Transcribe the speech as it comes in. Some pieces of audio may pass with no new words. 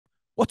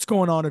What's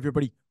going on,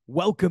 everybody?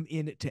 Welcome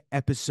in to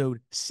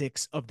episode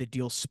 6 of the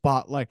Deal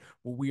Spotlight,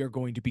 where we are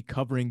going to be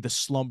covering the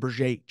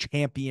Schlumberger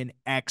Champion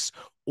X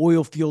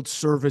oilfield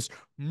service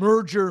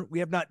merger. We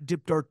have not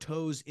dipped our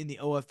toes in the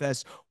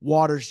OFS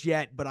waters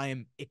yet, but I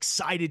am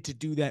excited to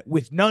do that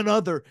with none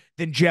other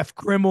than Jeff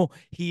Krimmel.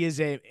 He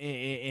is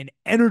an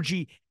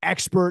energy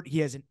expert. He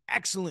has an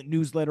excellent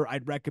newsletter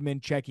I'd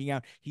recommend checking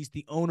out. He's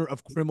the owner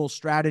of Krimmel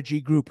Strategy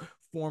Group,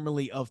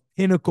 formerly of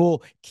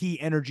Pinnacle, Key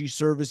Energy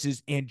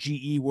Services, and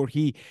GE, where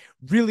he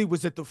really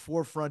was at the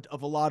forefront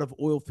of a lot of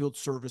oilfield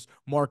service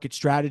market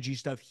strategy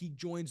stuff. He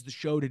joins the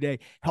show today,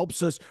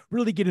 helps us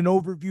really get an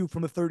overview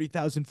from a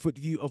 30,000-foot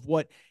view of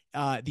what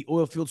the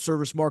oilfield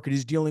service market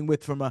is dealing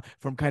with from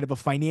kind of a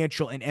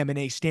financial and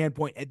M&A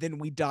standpoint. And then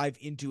we dive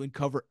into and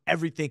cover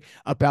everything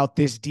about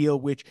this deal,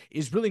 which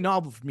is really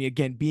novel for me.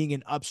 Again, being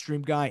an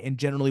upstream guy and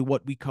generally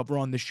what we cover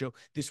on the show,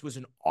 this was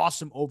an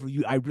awesome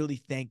overview. I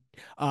really thank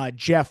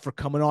Jeff for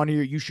coming on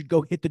here. You should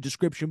go hit the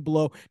description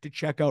below to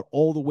check out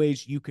all the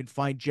ways you can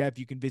find Jeff.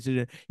 You can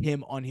visit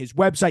him on his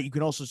website. You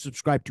can also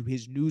subscribe to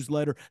his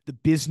newsletter, The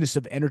Business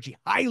of Energy.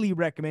 Highly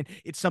recommend.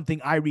 It's something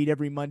I read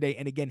every Monday.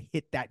 And again,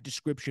 hit that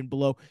description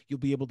below. You'll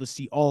be able to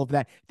see all of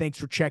that. Thanks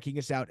for checking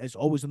us out. As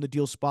always on the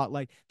Deal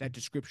Spotlight, that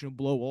description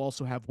below will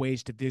also have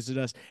ways to visit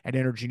us at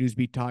Energy News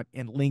Beat Talk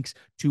and links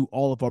to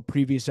all of our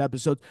previous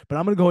episodes. But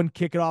I'm going to go ahead and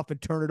kick it off and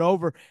turn it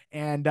over,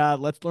 and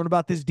let's learn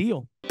about this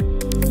deal.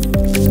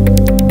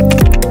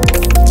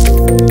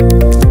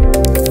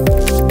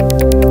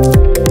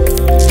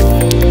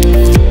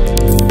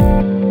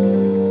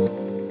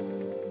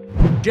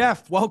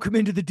 Jeff, welcome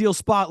into the Deal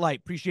Spotlight.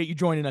 Appreciate you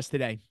joining us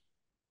today.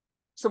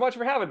 So much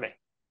for having me.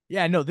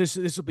 Yeah, no, this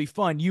will be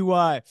fun.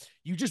 You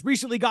just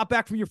recently got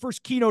back from your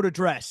first keynote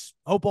address.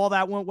 Hope all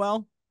that went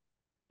well.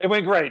 It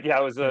went great.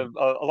 Yeah, it was a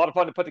lot of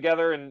fun to put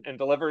together and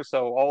deliver.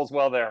 So all's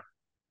well there.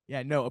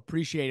 Yeah, no,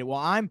 appreciate it. Well,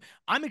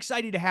 I'm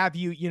excited to have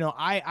you. You know,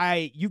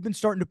 you've been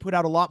starting to put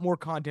out a lot more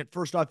content.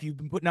 First off, you've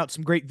been putting out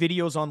some great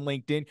videos on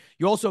LinkedIn.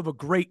 You also have a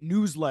great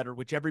newsletter,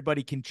 which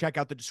everybody can check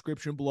out the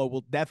description below.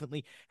 We'll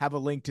definitely have a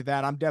link to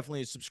that. I'm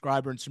definitely a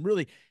subscriber, and some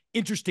really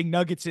interesting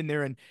nuggets in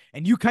there. And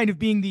you kind of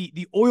being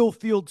the oil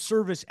field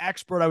service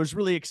expert, I was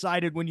really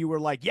excited when you were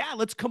like, yeah,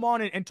 let's come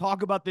on and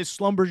talk about this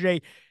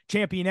Schlumberger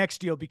Champion X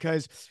deal,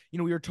 because, you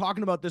know, we were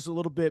talking about this a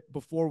little bit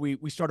before we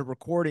started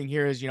recording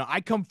here. Is, you know,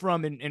 I come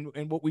from,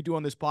 and what we do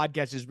on this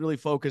podcast is really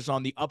focus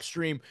on the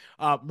upstream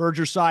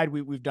merger side.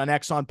 We've done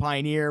Exxon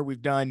Pioneer,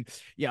 we've done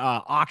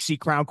Oxy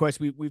Crown Quest,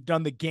 we've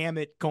done the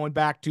gamut going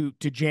back to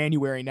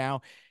January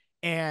now.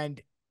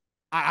 And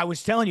I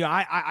was telling you,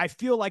 I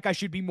feel like I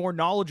should be more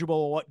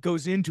knowledgeable of what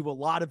goes into a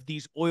lot of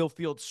these oil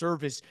field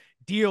service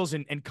deals,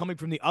 and coming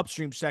from the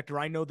upstream sector,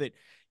 I know that,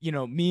 you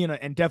know, me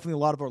and definitely a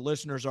lot of our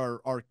listeners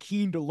are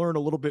keen to learn a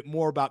little bit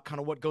more about kind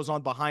of what goes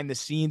on behind the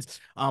scenes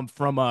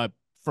from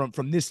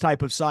this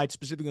type of side,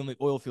 specifically on the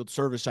oil field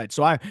service side.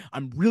 So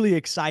I'm really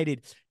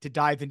excited to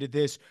dive into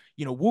this.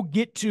 You know, we'll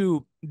get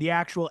to the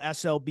actual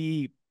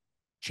SLB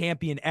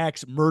Champion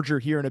X merger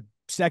here in a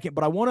second,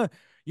 but I want to,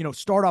 you know,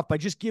 start off by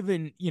just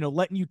giving, you know,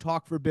 letting you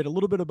talk for a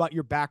little bit about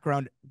your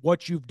background,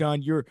 what you've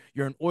done. You're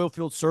an oil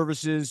field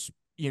services,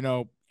 you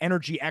know,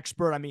 energy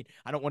expert. I mean,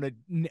 I don't want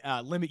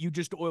to limit you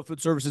just to oil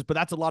field services, but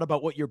that's a lot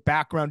about what your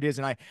background is.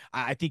 And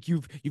I think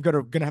you've got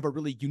going to have a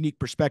really unique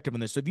perspective on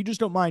this. So if you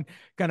just don't mind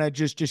kind of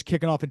just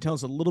kicking off and telling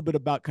us a little bit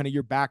about kind of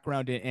your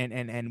background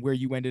and where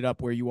you ended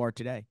up where you are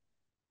today.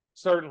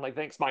 Certainly.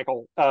 Thanks,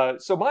 Michael.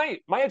 So my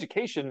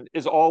education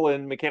is all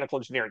in mechanical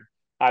engineering.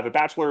 I have a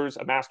bachelor's,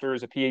 a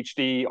master's, a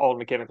PhD, all in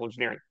mechanical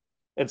engineering.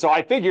 And so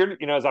I figured,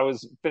 you know, as I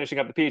was finishing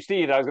up the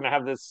PhD, that I was going to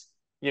have this,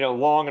 you know,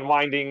 long and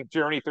winding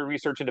journey through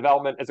research and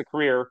development as a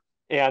career.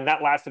 And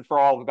that lasted for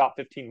all of about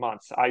 15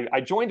 months.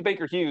 I joined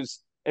Baker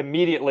Hughes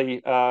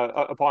immediately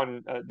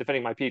upon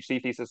defending my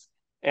PhD thesis,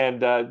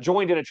 and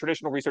joined in a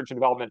traditional research and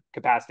development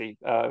capacity,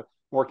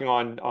 working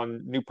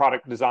on new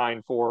product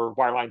design for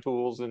wireline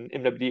tools and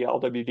MWD,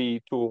 LWD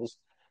tools.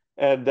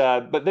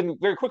 But then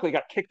very quickly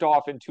got kicked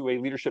off into a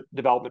leadership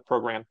development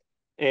program.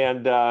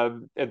 And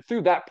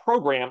through that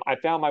program, I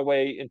found my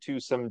way into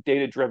some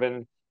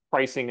data-driven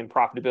pricing and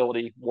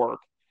profitability work.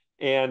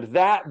 And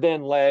that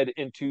then led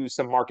into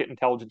some market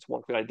intelligence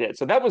work that I did.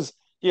 So that was,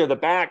 you know, the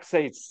back,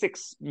 say,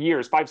 6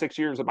 years, 5-6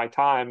 years of my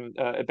time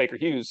at Baker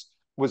Hughes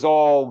was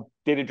all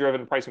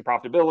data-driven pricing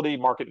profitability,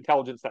 market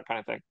intelligence, that kind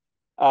of thing.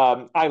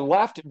 I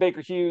left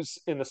Baker Hughes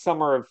in the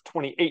summer of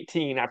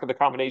 2018 after the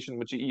combination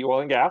with GE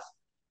Oil and Gas,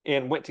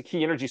 and went to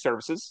Key Energy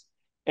Services.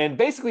 And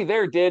basically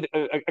there did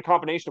a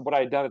combination of what I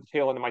had done at the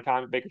tail end of my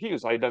time at Baker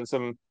Hughes. I had done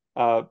some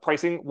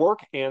pricing work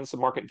and some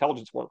market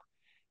intelligence work.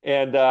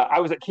 And I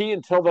was at Key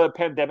until the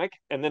pandemic,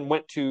 and then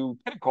went to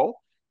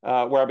Pinnacle,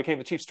 where I became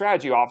the chief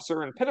strategy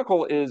officer. And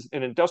Pinnacle is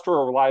an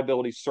industrial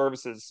reliability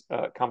services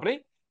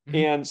company. Mm-hmm.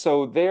 And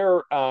so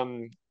their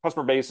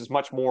customer base is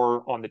much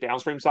more on the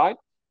downstream side,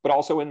 but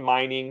also in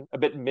mining, a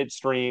bit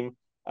midstream.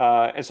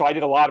 And so I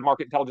did a lot of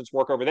market intelligence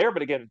work over there,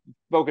 but again,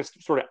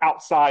 focused sort of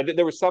outside.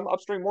 There was some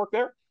upstream work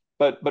there,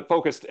 but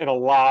focused in a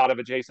lot of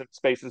adjacent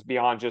spaces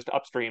beyond just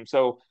upstream.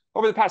 So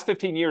over the past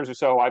 15 years or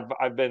so,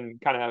 I've been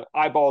kind of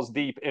eyeballs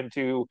deep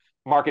into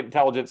market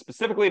intelligence,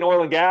 specifically in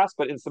oil and gas,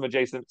 but in some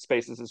adjacent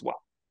spaces as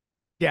well.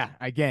 Yeah,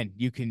 again,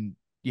 you can,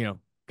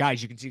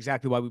 guys, you can see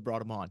exactly why we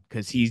brought him on,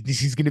 because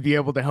he's going to be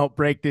able to help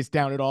break this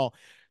down at all.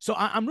 So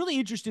I'm really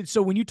interested.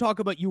 So when you talk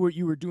about you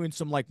were doing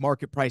some like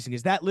market pricing,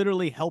 is that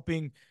literally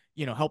helping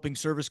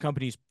service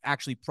companies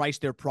actually price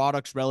their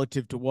products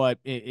relative to what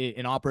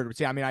an operator would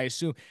say? I mean, I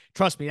assume,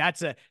 trust me,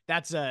 that's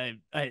a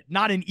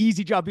not an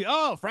easy job.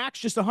 Oh, frac's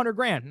just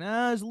 $100,000.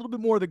 Nah, there's a little bit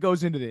more that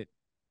goes into it.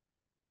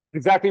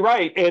 Exactly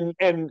right,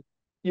 and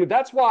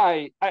that's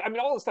why I mean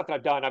all the stuff that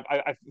I've done,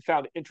 I've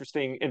found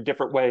interesting in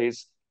different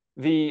ways.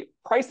 The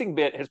pricing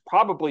bit has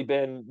probably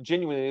been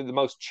genuinely the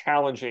most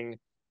challenging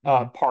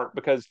part,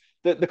 because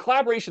the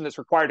collaboration that's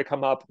required to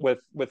come up with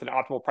an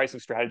optimal pricing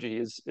strategy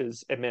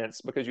is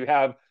immense, because you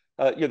have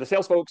the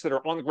sales folks that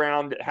are on the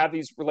ground, that have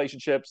these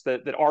relationships,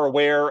 that are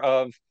aware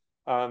of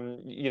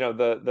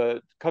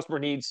the customer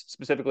needs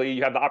specifically.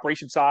 You have the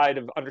operation side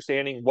of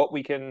understanding what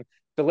we can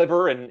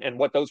deliver and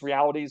what those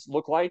realities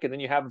look like, and then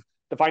you have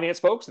the finance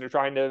folks that are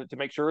trying to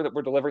make sure that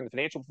we're delivering the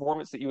financial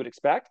performance that you would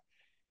expect,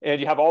 and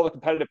you have all the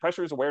competitive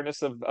pressures,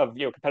 awareness of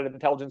competitive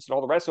intelligence and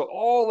all the rest. So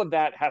all of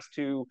that has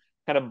to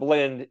kind of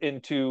blend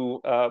into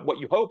what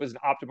you hope is an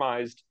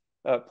optimized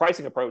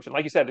pricing approach. And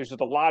like you said, there's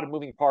just a lot of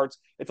moving parts.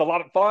 It's a lot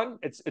of fun.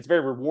 It's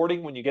very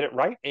rewarding when you get it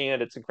right,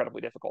 and it's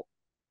incredibly difficult.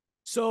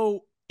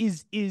 So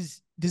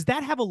does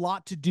that have a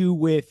lot to do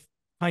with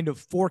kind of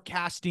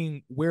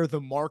forecasting where the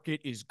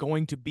market is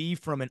going to be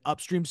from an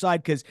upstream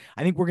side? Because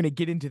I think we're going to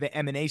get into the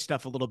M&A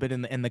stuff a little bit,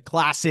 in the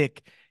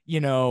classic,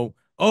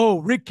 oh,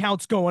 rig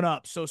count's going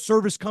up, so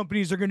service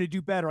companies are going to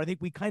do better. I think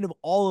we kind of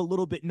all a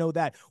little bit know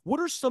that. What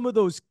are some of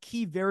those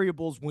key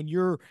variables when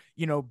you're,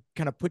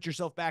 kind of put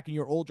yourself back in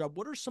your old job?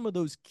 What are some of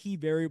those key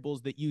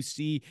variables that you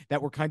see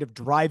that were kind of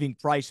driving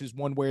prices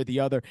one way or the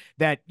other,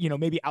 that,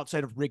 maybe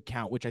outside of rig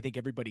count, which I think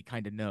everybody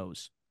kind of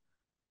knows?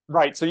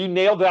 Right. So you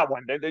nailed that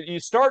one. You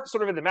start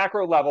sort of at the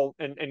macro level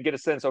and get a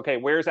sense, okay,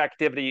 where's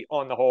activity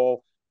on the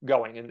whole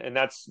going? And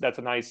that's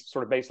a nice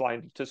sort of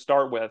baseline to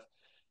start with.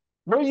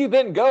 Where you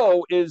then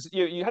go is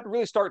you have to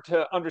really start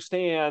to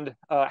understand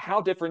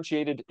how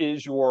differentiated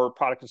is your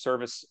product and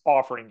service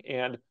offering,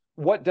 and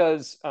what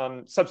does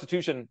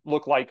substitution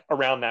look like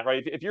around that,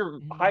 right? If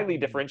you're highly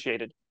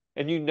differentiated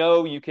and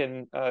you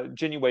can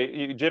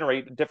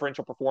generate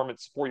differential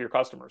performance for your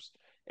customers,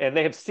 and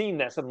they have seen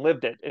this and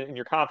lived it, and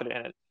you're confident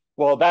in it,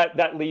 well,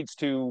 that leads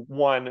to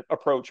one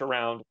approach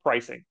around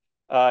pricing.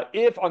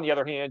 If, on the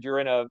other hand, you're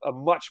in a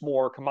much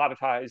more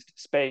commoditized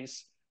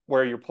space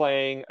where you're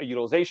playing a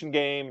utilization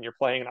game, you're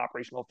playing an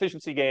operational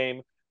efficiency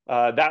game,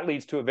 that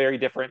leads to a very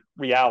different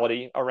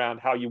reality around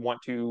how you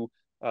want to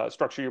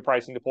structure your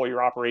pricing, deploy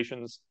your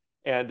operations.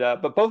 And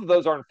but both of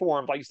those are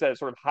informed, like you said,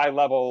 sort of high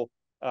level.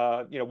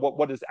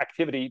 What is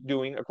activity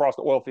doing across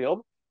the oil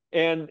field,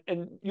 and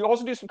you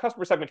also do some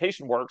customer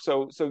segmentation work.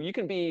 So you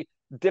can be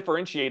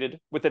differentiated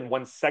within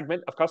one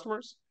segment of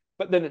customers,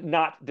 but then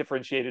not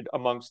differentiated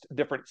amongst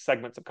different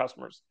segments of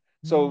customers.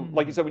 So,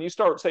 like you said, when you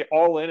start, say,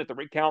 all in at the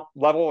rig count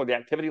level or the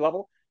activity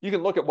level, you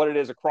can look at what it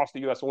is across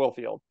the U.S. oil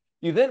field.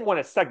 You then want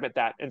to segment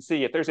that and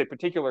see if there's a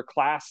particular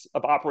class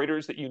of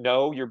operators that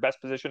you're best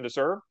positioned to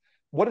serve.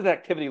 What is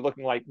activity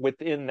looking like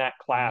within that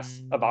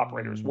class of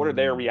operators? What are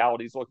their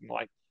realities looking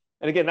like?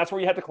 And again, that's where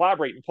you have to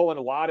collaborate and pull in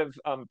a lot of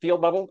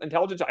field level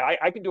intelligence.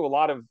 I can do a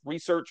lot of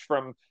research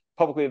from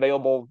publicly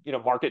available,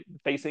 market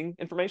facing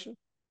information,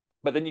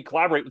 but then you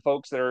collaborate with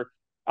folks that are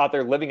out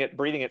there living it,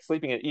 breathing it,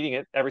 sleeping it, eating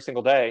it every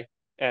single day,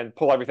 and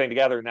pull everything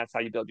together. And that's how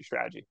you build your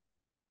strategy.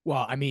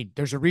 Well, I mean,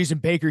 there's a reason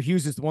Baker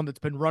Hughes is the one that's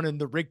been running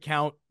the rig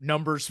count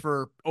numbers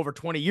for over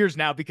 20 years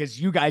now,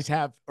 because you guys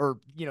have, or,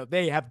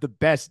 they have the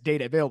best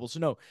data available. So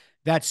no,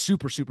 that's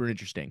super, super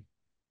interesting.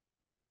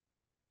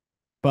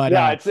 But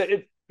yeah,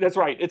 that's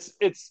right. It's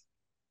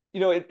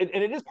and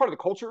it is part of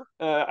the culture.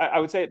 I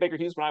would say at Baker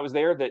Hughes when I was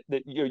there that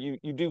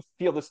you do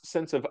feel this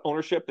sense of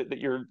ownership that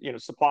you're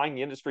supplying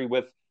the industry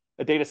with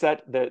a data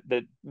set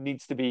that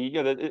needs to be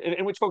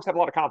in which folks have a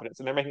lot of confidence,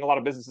 and they're making a lot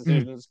of business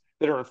decisions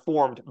that are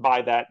informed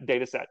by that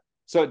data set.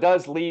 So it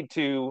does lead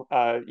to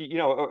a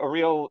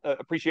real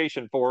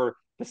appreciation for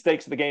the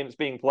stakes of the game that's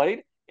being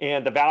played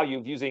and the value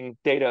of using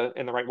data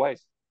in the right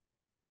ways.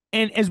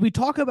 And as we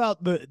talk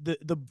about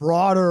the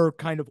broader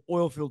kind of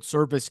oil field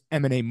service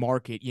M&A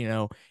market,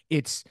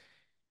 it's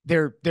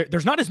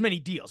there's not as many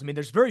deals. I mean,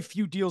 there's very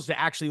few deals to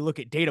actually look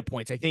at data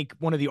points. I think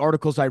one of the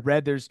articles I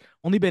read, there's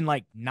only been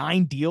like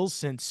 9 deals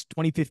since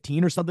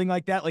 2015 or something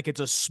like that. Like, it's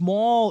a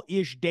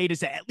small-ish data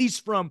set, at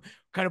least from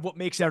kind of what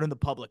makes out in the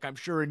public. I'm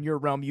sure in your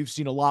realm, you've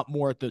seen a lot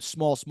more at the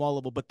small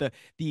level, but the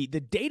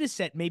data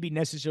set maybe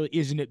necessarily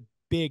isn't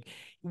big.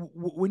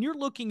 When you're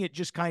looking at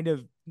just kind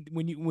of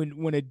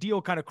when a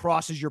deal kind of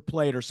crosses your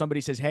plate, or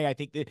somebody says, "Hey, I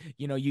think that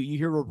you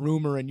hear a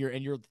rumor and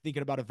you're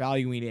thinking about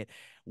evaluating it."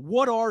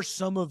 What are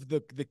some of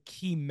the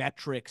key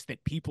metrics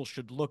that people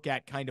should look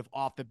at kind of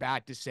off the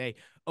bat to say,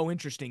 "Oh,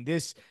 interesting.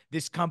 This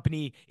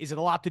company, is it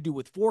a lot to do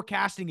with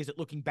forecasting? Is it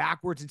looking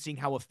backwards and seeing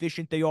how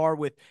efficient they are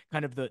with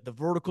kind of the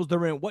verticals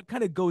they're in?" What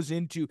kind of goes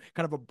into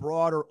kind of a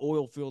broader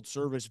oil field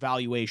service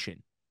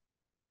valuation?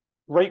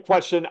 Great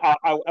question.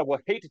 I will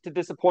hate to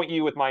disappoint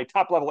you with my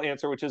top level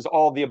answer, which is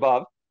all of the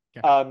above.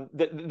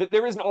 Okay.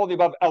 There is an all of the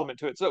above element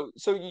to it.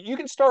 So you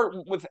can start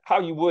with how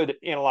you would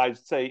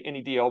analyze, say,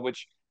 any deal,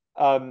 which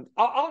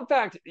I'll in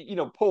fact,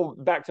 pull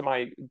back to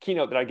my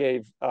keynote that I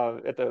gave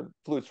at the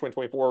Fluids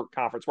 2024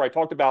 conference, where I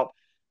talked about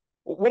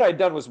what I'd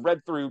done was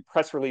read through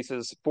press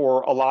releases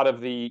for a lot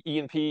of the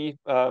E&P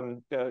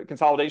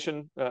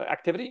consolidation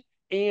activity,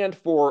 and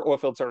for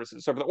oilfield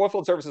services. So for the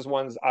oilfield services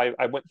ones,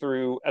 I went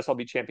through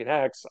SLB Champion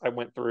X, I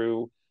went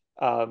through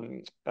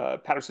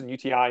Patterson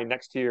UTI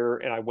next tier,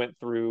 and I went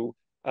through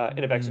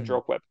Innovex and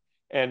Drillquip,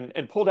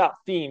 and pulled out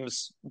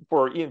themes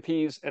for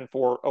E&Ps and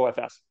for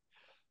OFS.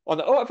 On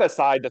the OFS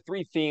side, the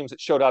three themes that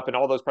showed up in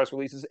all those press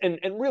releases, and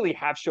really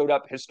have showed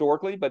up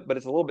historically, but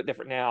it's a little bit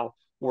different now,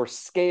 were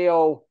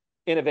scale,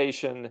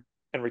 innovation,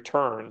 and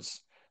returns.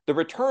 The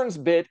returns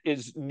bit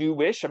is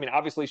newish. I mean,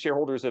 obviously,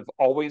 shareholders have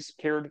always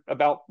cared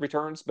about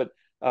returns, but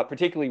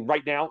particularly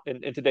right now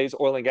in today's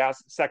oil and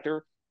gas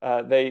sector,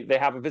 they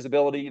have a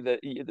visibility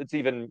that's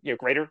even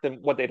greater than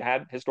what they'd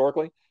had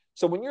historically.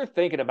 So when you're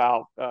thinking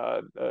about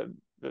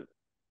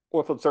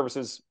oilfield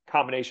services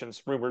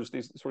combinations, rumors,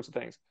 these sorts of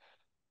things,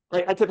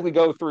 right, I typically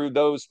go through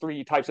those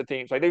three types of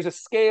themes. Like, there's a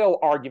scale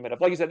argument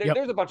of, like you said,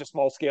 there's a bunch of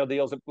small scale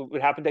deals that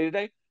would happen day to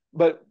day.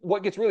 But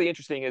what gets really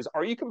interesting is,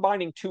 are you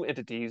combining two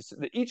entities,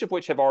 each of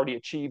which have already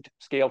achieved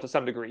scale to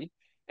some degree,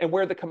 and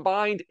where the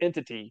combined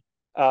entity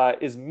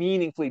is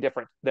meaningfully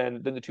different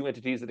than the two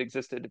entities that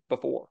existed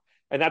before?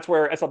 And that's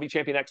where SLB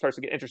Champion X starts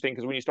to get interesting,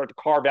 because when you start to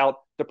carve out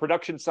the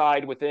production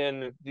side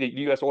within the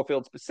US oil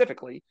field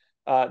specifically,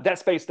 that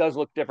space does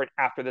look different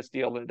after this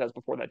deal than it does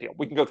before that deal.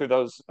 We can go through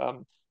those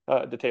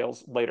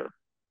details later.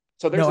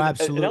 So there's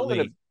an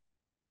element of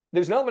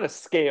there's an element of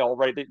scale,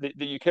 right,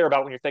 that you care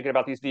about when you're thinking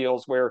about these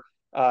deals, where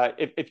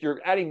if you're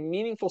adding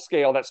meaningful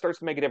scale, that starts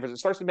to make a difference. It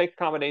starts to make a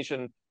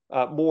combination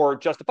more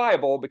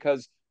justifiable,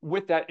 because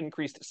with that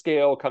increased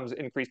scale comes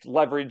increased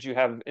leverage. You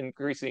have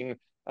increasing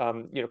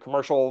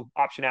commercial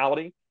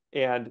optionality,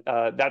 and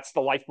that's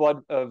the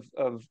lifeblood of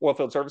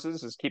oilfield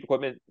services, is keep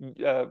equipment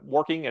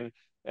working,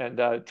 and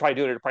try to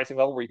do it at a pricing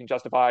level where you can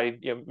justify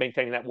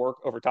maintaining that work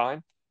over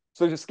time.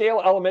 So there's a scale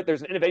element,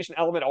 there's an innovation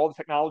element, all the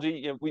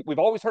technology. We've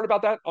always heard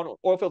about that on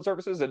oilfield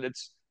services, and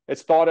it's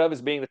thought of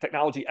as being the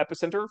technology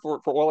epicenter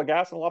for oil and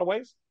gas in a lot of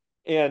ways.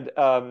 And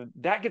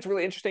that gets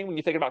really interesting when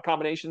you think about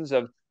combinations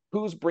of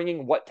who's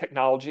bringing what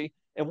technology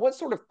and what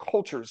sort of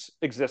cultures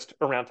exist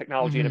around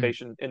technology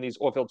innovation in these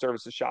oilfield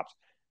services shops.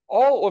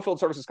 All oilfield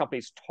services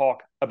companies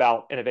talk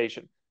about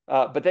innovation,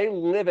 but they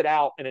live it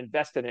out and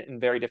invest in it in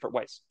very different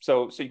ways.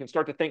 So you can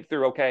start to think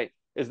through, okay,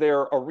 is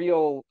there a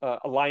real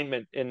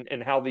alignment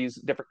in how these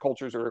different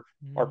cultures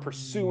are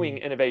pursuing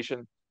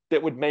innovation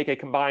that would make a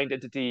combined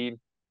entity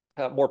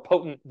more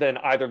potent than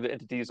either of the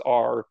entities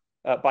are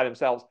by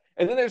themselves?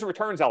 And then there's a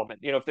returns element.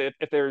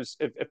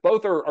 If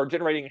both are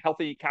generating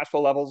healthy cash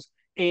flow levels,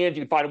 and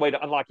you can find a way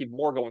to unlock even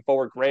more going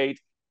forward, great.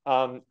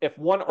 If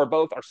one or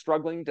both are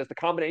struggling, does the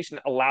combination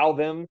allow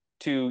them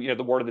to,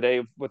 the word of the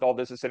day with all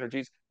this is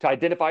synergies, to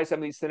identify some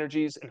of these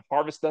synergies and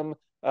harvest them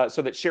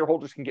so that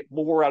shareholders can get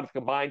more out of the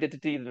combined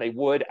entity than they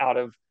would out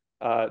of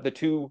the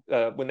two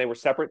when they were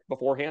separate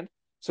beforehand?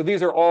 So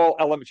these are all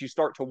elements you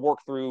start to work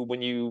through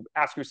when you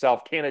ask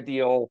yourself, can a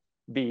deal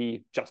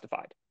be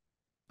justified?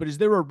 But is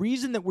there a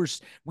reason that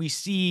we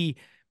see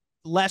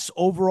less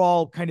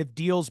overall kind of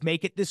deals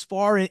make it this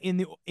far in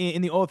the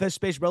OFS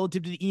space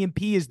relative to the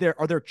E&P?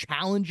 Are there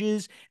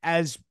challenges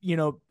as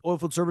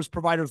oilfield service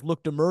providers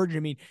look to merge? I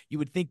mean, you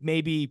would think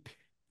maybe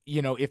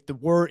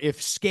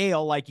if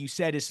scale, like you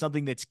said, is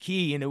something that's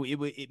key,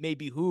 it may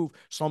behoove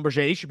Schlumberger.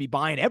 They should be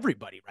buying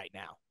everybody right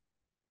now.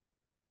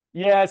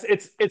 Yes,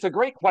 it's a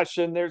great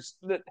question. There's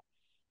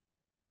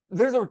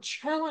a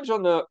challenge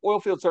on the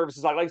oilfield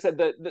services side. Like I said,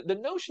 the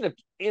notion of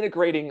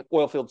integrating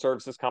oilfield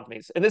services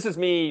companies, and this is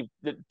me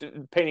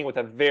painting with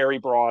a very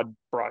broad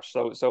brush,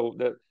 so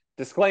the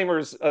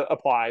disclaimers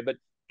apply, but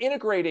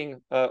integrating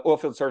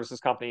oilfield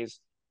services companies,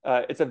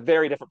 it's a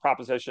very different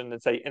proposition than,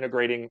 say,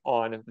 integrating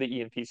on the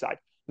E&P side.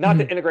 Not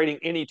that integrating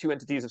any two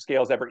entities of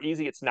scale is ever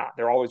easy. It's not.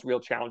 There are always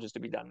real challenges to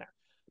be done there.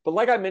 But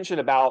like I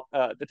mentioned about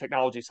the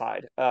technology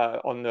side,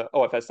 on the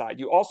OFS side,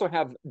 you also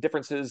have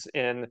differences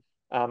in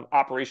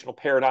operational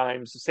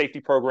paradigms, safety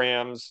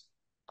programs,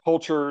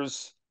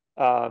 cultures,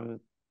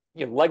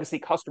 legacy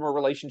customer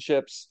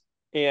relationships.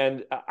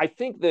 And I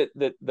think that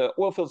the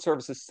oilfield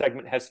services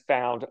segment has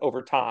found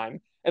over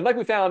time, and like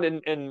we found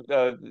in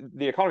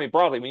the economy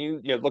broadly, when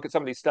you look at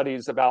some of these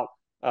studies about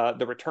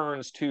the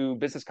returns to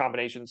business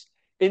combinations,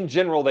 in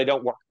general, they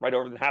don't work, right?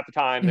 Over half the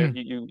time,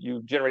 Mhm.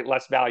 you generate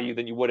less value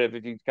than you would have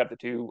if you kept the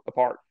two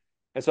apart.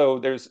 And so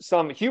there's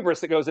some hubris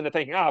that goes into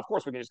thinking, of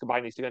course we can just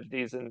combine these two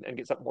entities and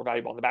get something more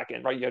valuable on the back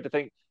end, right? You have to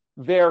think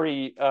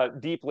very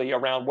deeply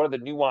around what are the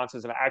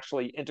nuances of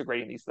actually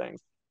integrating these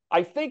things.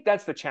 I think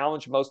that's the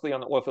challenge mostly on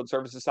the oilfield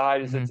services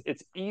side is Mhm.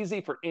 it's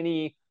easy for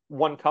any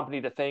one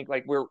company to think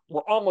like we're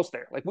almost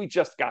there, like we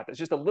just got this,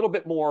 just a little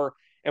bit more,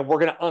 and we're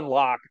going to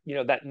unlock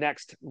that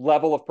next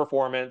level of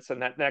performance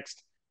and that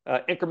next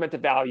increment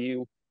of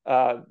value.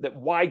 That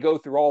why go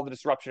through all the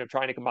disruption of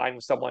trying to combine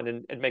with someone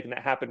and making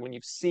that happen when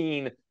you've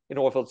seen in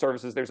oilfield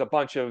services there's a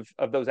bunch of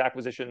those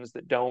acquisitions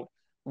that don't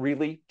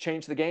really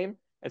change the game.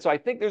 And so I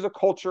think there's a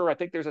culture, I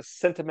think there's a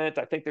sentiment,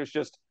 I think there's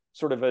just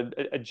sort of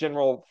a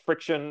general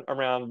friction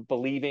around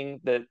believing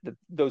that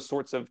those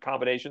sorts of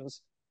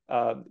combinations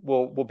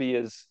will be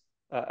as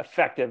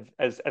effective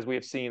as we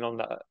have seen on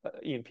the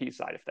E&P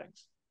side of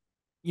things.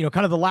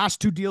 Kind of the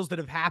last two deals that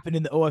have happened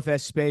in the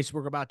OFS space.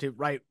 We're about to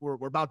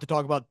we're about to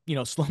talk about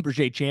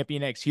Schlumberger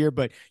Champion X here,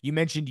 but you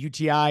mentioned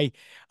UTI,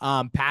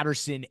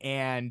 Patterson,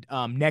 and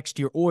Next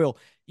Year Oil.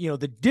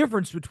 The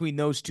difference between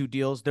those two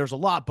deals, there's a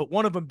lot, but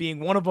one of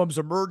them's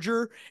a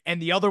merger, and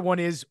the other one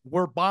is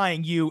we're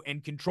buying you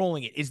and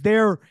controlling it. Is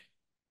there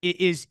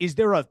is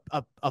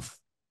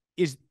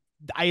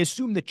I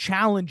assume the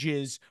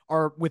challenges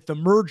are with the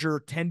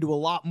merger tend to a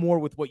lot more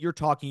with what you're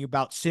talking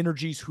about,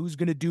 synergies, who's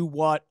going to do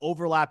what,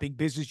 overlapping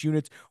business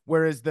units,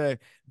 whereas the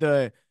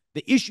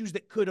issues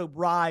that could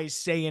arise,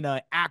 say, in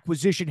an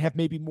acquisition have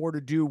maybe more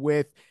to do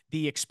with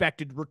the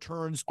expected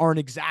returns aren't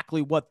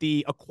exactly what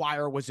the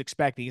acquirer was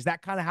expecting. Is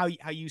that kind of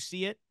how you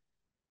see it?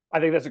 I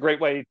think that's a great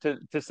way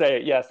to say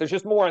it. Yes, there's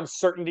just more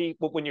uncertainty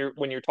when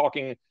you're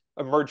talking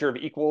a merger of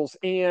equals,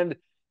 and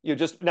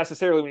just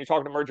necessarily when you're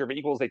talking a merger of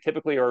equals, they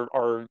typically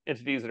are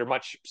entities that are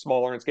much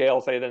smaller in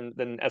scale, say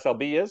than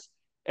SLB is.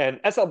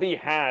 And SLB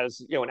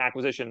has an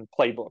acquisition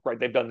playbook, right?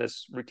 They've done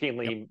this Yep.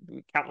 routinely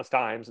countless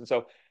times, and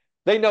so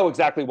they know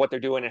exactly what they're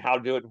doing and how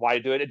to do it and why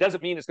to do it. It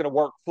doesn't mean it's going to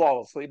work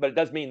flawlessly, but it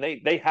does mean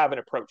they have an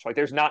approach. Like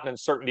there's not an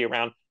uncertainty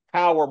around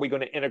how are we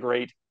going to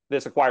integrate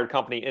this acquired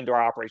company into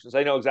our operations.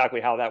 They know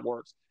exactly how that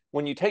works.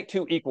 When you take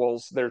two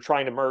equals that are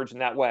trying to merge in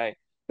that way,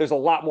 there's a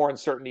lot more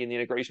uncertainty in the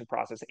integration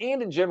process.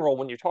 And in general,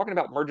 when you're talking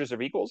about mergers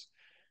of equals,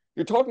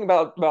 you're talking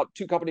about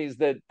two companies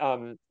that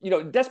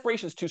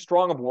desperation is too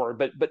strong a word,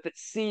 but that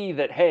see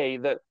that hey,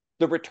 the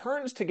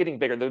returns to getting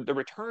bigger, the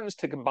returns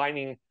to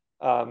combining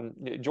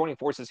joining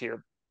forces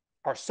here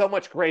are so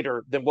much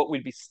greater than what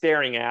we'd be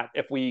staring at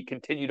if we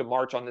continue to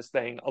march on this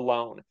thing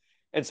alone.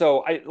 And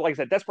so, like I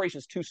said, desperation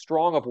is too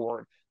strong of a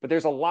word, but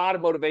there's a lot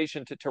of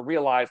motivation to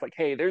realize, like,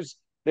 hey, there's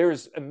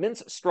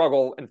immense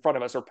struggle in front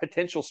of us, or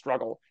potential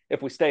struggle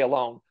if we stay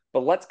alone.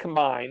 But let's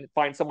combine,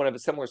 find someone of a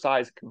similar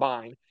size,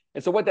 combine.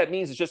 And so what that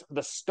means is just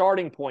the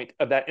starting point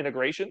of that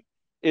integration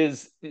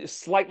is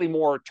slightly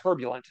more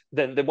turbulent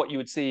than what you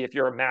would see if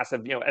you're a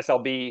massive,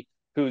 SLB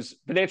whose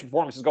financial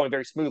performance is going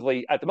very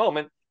smoothly at the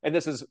moment. And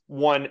this is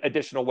one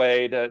additional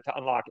way to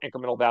unlock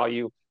incremental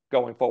value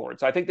going forward.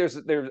 So I think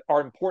there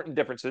are important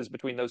differences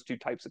between those two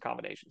types of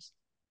combinations.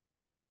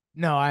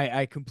 No,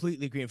 I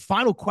completely agree. And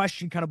final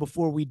question, kind of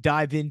before we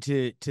dive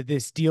into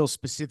this deal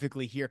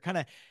specifically here, kind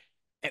of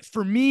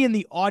for me in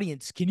the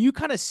audience, can you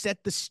kind of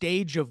set the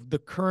stage of the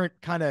current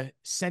kind of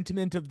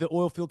sentiment of the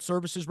oil field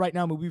services right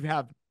now? I mean, we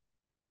have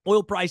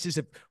oil prices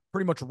have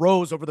pretty much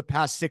rose over the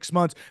past 6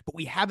 months, but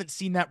we haven't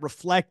seen that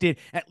reflected,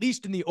 at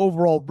least in the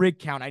overall rig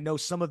count. I know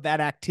some of that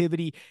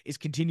activity is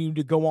continuing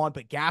to go on,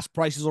 but gas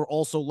prices are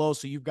also low.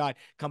 So you've got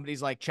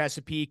companies like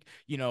Chesapeake,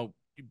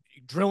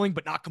 drilling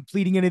but not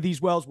completing any of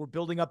these wells. We're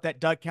building up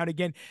that DUC count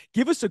again.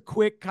 Give us a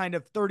quick kind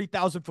of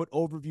 30,000-foot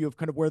overview of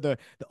kind of where the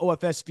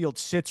OFS field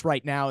sits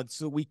right now, and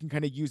so we can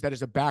kind of use that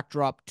as a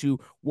backdrop to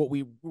what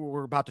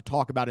we're about to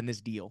talk about in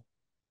this deal.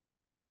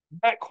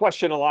 That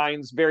question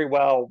aligns very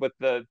well with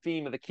the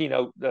theme of the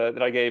keynote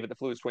that I gave at the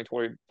Fluids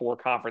 2024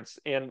 conference.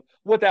 And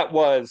what that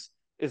was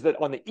is that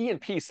on the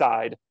E&P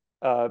side,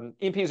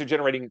 E&Ps are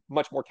generating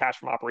much more cash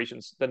from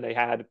operations than they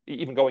had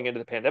even going into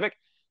the pandemic.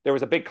 There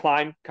was a big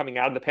climb coming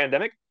out of the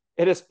pandemic.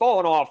 It has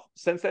fallen off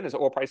since then as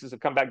oil prices have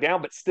come back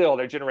down, but still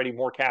they're generating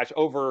more cash,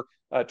 over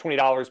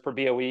 $20 per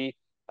BOE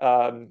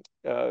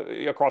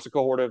across a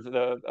cohort of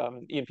the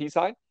E&P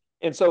side.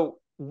 And so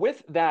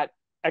with that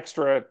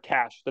extra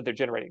cash that they're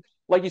generating,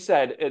 like you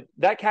said,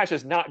 that cash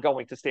is not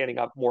going to standing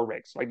up more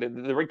rigs. Like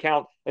the rig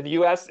count in the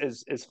U.S.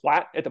 is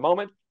flat at the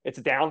moment. It's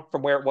down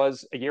from where it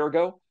was a year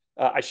ago.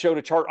 I showed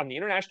a chart on the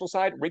international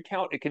side. Rig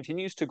count, it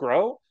continues to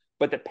grow,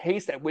 but the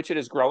pace at which it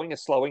is growing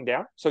is slowing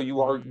down. So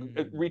you are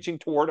reaching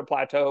toward a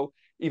plateau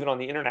even on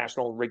the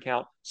international rig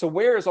count. So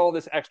where is all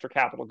this extra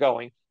capital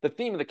going? The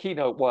theme of the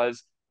keynote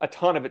was a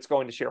ton of it's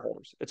going to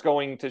shareholders. It's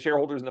going to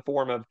shareholders in the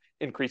form of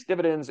increased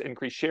dividends,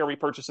 increased share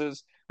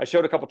repurchases. I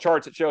showed a couple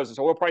charts that shows as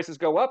oil prices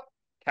go up,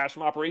 cash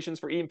from operations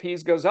for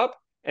E&Ps goes up,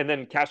 and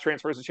then cash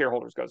transfers to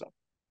shareholders goes up.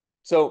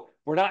 So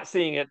we're not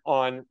seeing it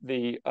on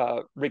the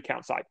rig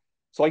count side.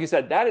 So like you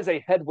said, that is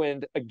a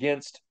headwind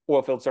against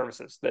oilfield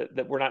services,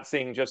 that we're not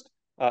seeing just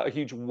a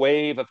huge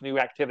wave of new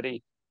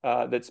activity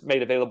that's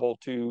made available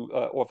to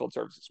oilfield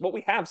services. What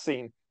we have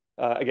seen,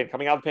 again,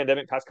 coming out of the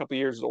pandemic, past couple of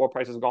years, as oil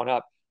prices have gone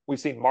up, we've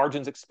seen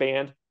margins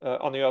expand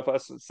on the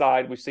OFS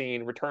side. We've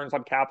seen returns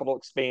on capital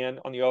expand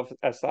on the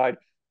OFS side.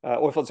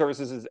 Oilfield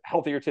services is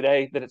healthier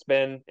today than it's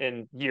been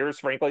in years,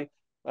 frankly.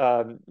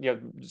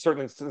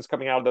 Certainly since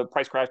coming out of the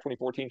price crash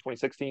 2014,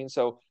 2016.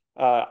 So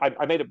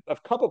I made a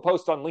couple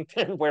posts on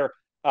LinkedIn where,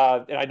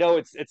 and I know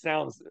it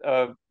sounds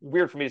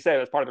weird for me to say,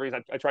 that's part of the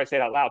reason I try to say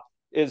it out loud,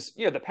 is,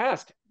 the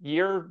past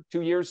year,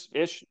 2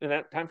 years-ish in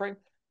that time frame,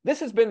 this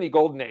has been the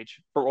golden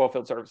age for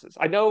oilfield services.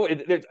 I know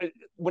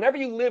whenever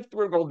you live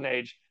through a golden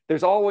age,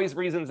 there's always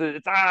reasons that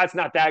it's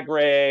not that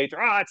great,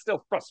 or it's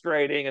still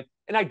frustrating,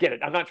 and I get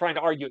it. I'm not trying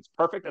to argue it's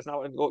perfect. That's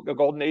not what a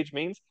golden age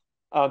means.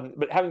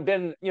 But having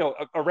been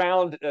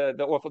around the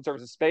oilfield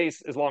services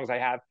space as long as I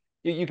have,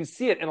 you can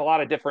see it in a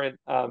lot of different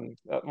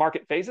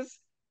market phases.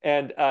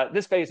 And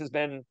this phase has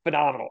been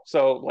phenomenal.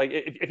 So, like,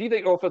 if you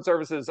think oilfield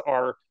services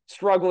are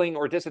struggling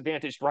or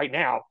disadvantaged right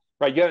now,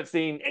 right, you haven't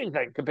seen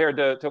anything compared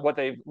to what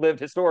they've lived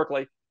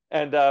historically.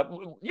 And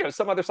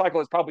some other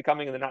cycle is probably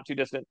coming in the not too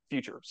distant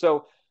future.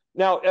 So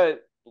now,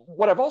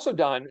 what I've also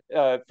done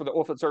for the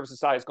oilfield services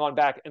side is gone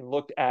back and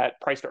looked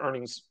at price to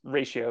earnings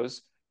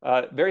ratios.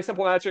 Very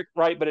simple metric,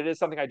 right? But it is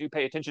something I do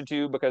pay attention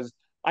to because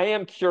I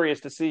am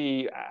curious to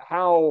see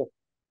how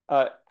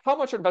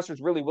much are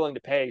investors really willing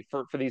to pay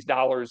for these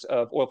dollars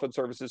of oilfield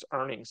services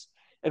earnings.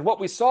 And what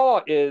we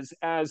saw is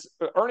as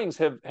earnings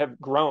have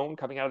grown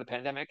coming out of the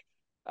pandemic,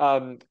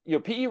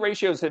 PE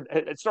ratios had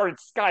started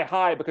sky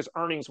high because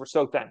earnings were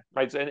so thin,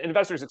 right? So, and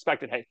investors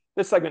expected, hey,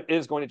 this segment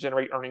is going to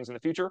generate earnings in the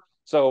future.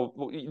 So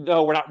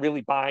no, we're not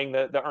really buying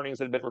the earnings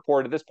that have been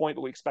reported at this point,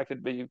 but we expect it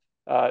to be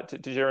to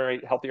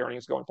generate healthy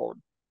earnings going forward.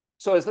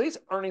 So as these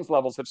earnings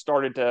levels have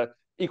started to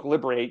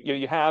equilibrate,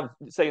 you have,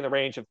 say, in the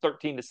range of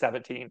 13 to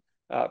 17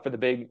 for the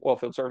big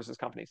oilfield services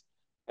companies.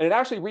 And it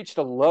actually reached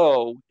a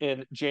low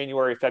in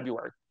January,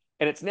 February.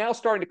 And it's now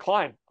starting to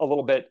climb a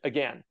little bit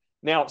again.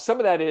 Now, some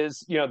of that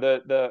is,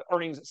 the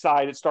earnings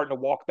side is starting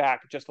to walk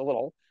back just a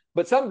little.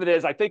 But some of it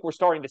is, I think we're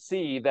starting to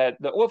see that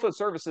the oilfield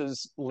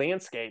services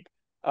landscape,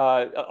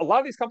 a lot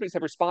of these companies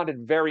have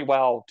responded very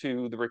well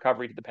to the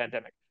recovery to the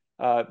pandemic.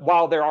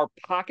 While there are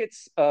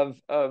pockets of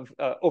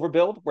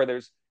overbuild where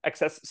there's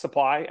excess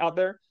supply out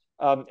there,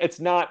 it's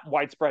not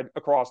widespread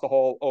across the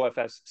whole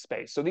OFS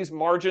space. So these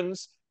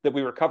margins that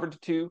we recovered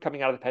to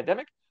coming out of the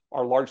pandemic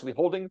are largely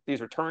holding.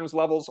 These returns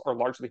levels are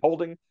largely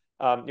holding.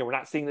 We're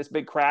not seeing this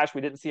big crash.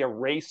 We didn't see a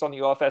race on the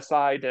OFS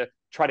side to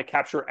try to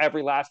capture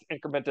every last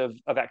increment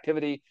of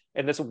activity.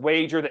 And this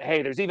wager that,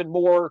 hey, there's even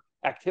more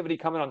activity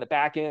coming on the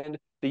back end.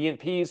 The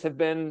E&Ps have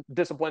been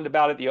disciplined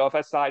about it. The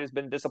OFS side has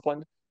been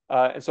disciplined.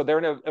 And so they're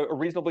in a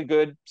reasonably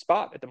good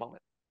spot at the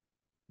moment.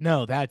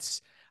 No,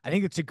 I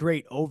think it's a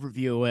great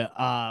overview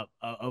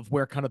of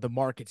where kind of the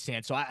market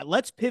stands. So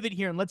let's pivot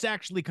here and let's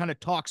actually kind of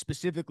talk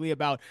specifically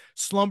about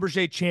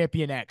Schlumberger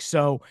Champion X.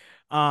 So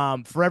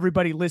for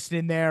everybody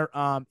listening there,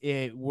 I'm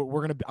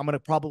gonna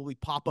probably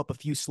pop up a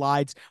few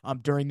slides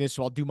during this,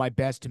 so I'll do my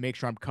best to make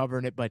sure I'm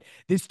covering it. But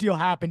this deal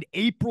happened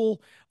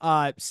April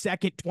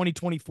 2nd,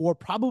 2024.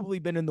 Probably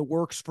been in the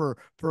works for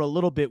a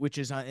little bit, which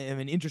is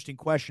an interesting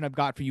question I've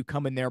got for you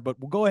coming there. But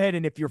we'll go ahead,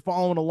 and if you're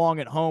following along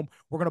at home,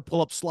 we're gonna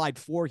pull up slide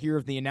 4 here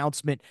of the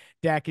announcement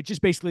deck. It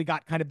just basically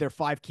got kind of their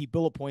 5 key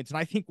bullet points, and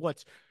I think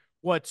what's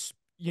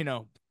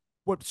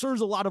what serves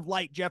a lot of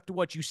light, Jeff, to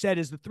what you said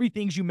is the 3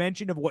 things you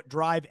mentioned of what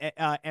drive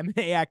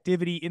M&A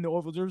activity in the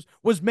oilfield service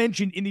was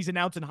mentioned in these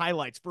announcement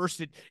highlights.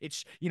 First,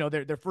 it's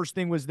their first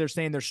thing was they're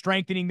saying they're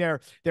strengthening their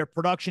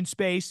production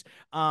space,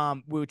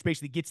 which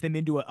basically gets them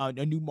into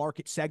a new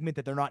market segment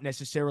that they're not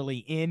necessarily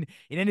in.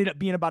 It ended up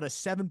being about a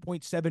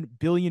 $7.7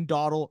 billion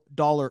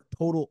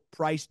total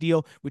price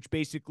deal, which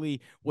basically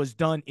was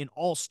done in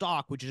all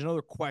stock, which is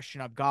another question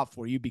I've got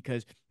for you,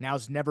 because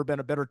now's never been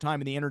a better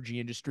time in the energy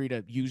industry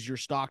to use your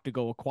stock to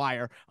go acquire.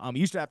 It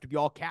used to have to be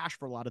all cash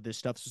for a lot of this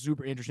stuff, so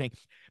super interesting.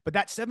 But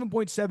that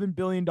 $7.7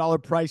 billion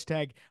price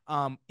tag,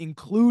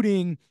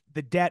 including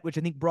the debt, which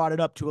I think brought it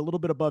up to a little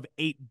bit above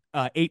 $8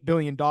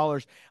 billion,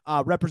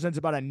 represents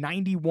about a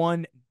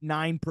 91%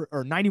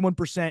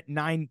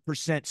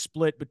 9%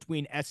 split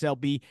between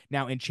SLB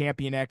now and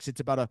Champion X. It's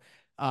about a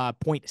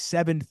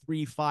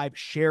 0.735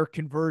 share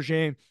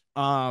conversion.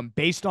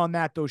 Based on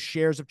that, those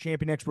shares of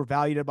Champion X were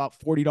valued at about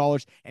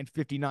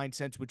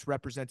 $40.59, which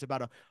represents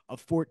about a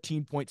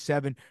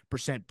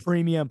 14.7%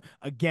 premium.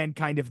 Again,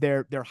 kind of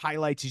their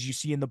highlights, as you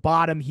see in the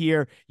bottom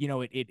here.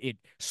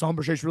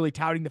 Schlumberger is really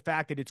touting the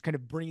fact that it's kind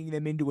of bringing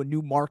them into a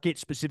new market,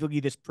 specifically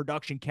this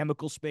production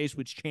chemical space,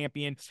 which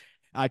Champion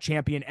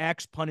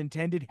X, pun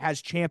intended,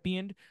 has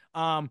championed.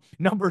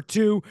 Number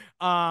two,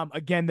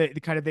 again,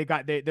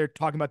 they're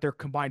talking about their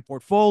combined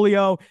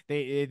portfolio.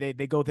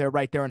 They go there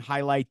right there and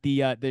highlight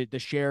the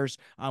shares,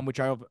 which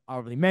I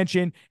already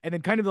mentioned. And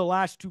then kind of the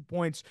last 2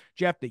 points,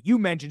 Jeff, that you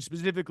mentioned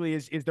specifically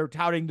is they're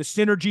touting the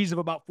synergies of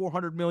about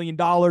 $400 million,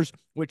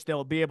 which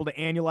they'll be able to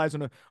annualize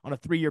on a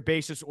 3-year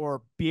basis,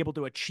 or be able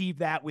to achieve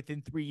that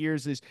within 3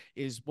 years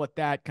is what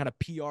that kind of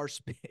PR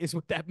is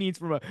what that means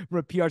from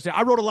a PR side.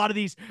 I wrote a lot of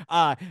these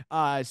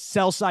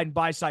sell side and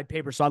buy side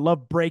papers, so I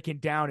love breaking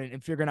down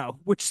and figuring out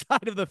which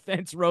side of the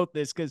fence wrote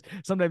this, because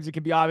sometimes it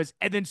can be obvious.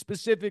 And then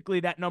specifically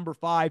that number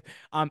 5,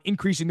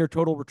 increasing their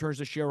total returns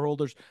to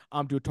shareholders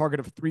to a target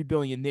of $3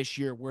 billion this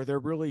year, where they're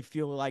really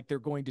feeling like they're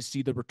going to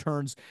see the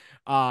returns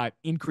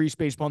increase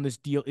based upon this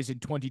deal is in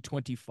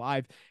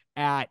 2025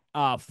 at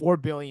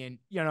 $4 billion.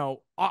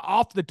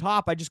 Off the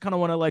top, I just kind of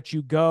want to let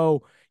you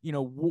go.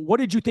 What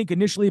did you think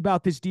initially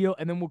about this deal?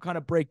 And then we'll kind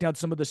of break down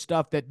some of the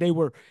stuff that they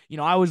were, I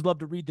always love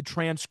to read the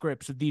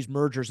transcripts of these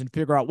mergers and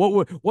figure out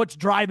what's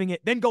driving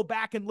it. Then go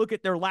back and look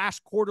at their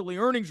last quarterly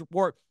earnings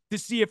report to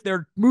see if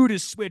their mood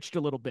has switched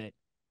a little bit.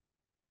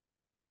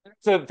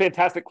 It's a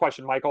fantastic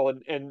question, Michael.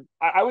 And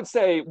I would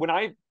say when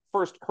I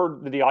first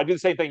heard the deal, I do the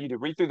same thing you do,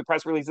 read through the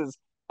press releases.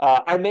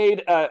 I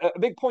made a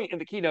big point in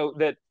the keynote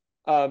that,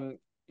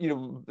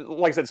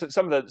 like I said,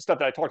 some of the stuff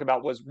that I talked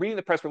about was reading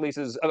the press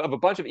releases of a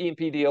bunch of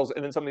E&P deals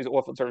and then some of these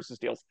oilfield services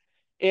deals.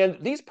 And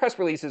these press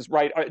releases,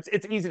 right,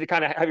 it's easy to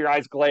kind of have your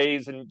eyes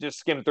glaze and just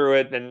skim through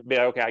it and be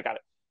like, okay, I got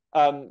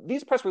it.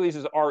 These press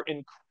releases are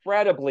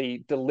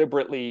incredibly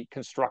deliberately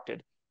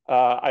constructed.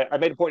 I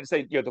made a point to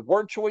say, the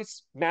word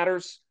choice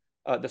matters.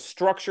 The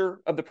structure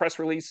of the press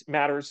release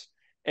matters.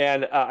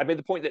 And I made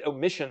the point that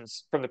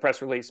omissions from the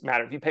press release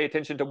matter. If you pay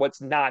attention to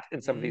what's not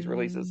in some of these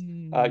releases,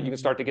 you can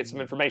start to get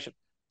some information.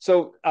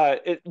 So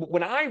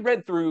when I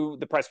read through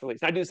the press release,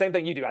 and I do the same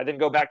thing you do, I then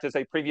go back to,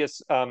 say,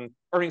 previous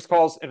earnings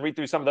calls and read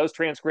through some of those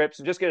transcripts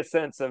and just get a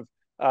sense of,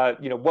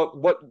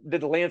 what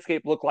did the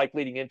landscape look like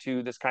leading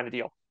into this kind of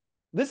deal.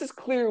 This is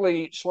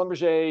clearly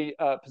Schlumberger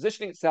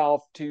positioning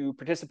itself to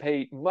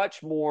participate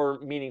much more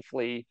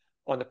meaningfully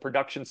on the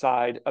production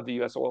side of the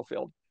U.S. oil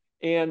field.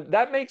 And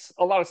that makes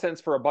a lot of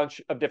sense for a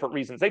bunch of different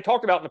reasons. They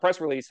talked about in the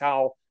press release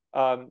how,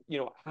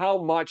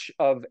 how much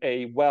of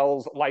a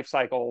well's life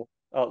cycle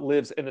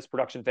lives in this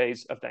production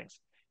phase of things.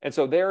 And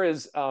so there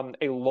is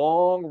a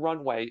long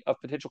runway of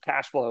potential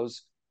cash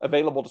flows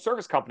available to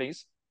service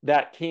companies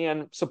that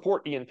can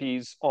support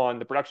E&Ps on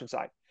the production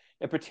side.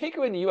 And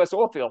particularly in the U.S.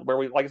 oil field,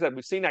 where like I said,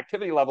 we've seen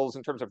activity levels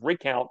in terms of rig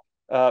count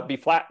be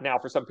flat now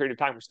for some period of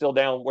time. We're still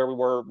down where we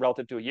were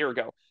relative to a year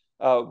ago.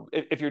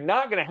 If you're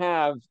not going to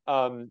have,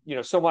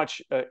 so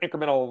much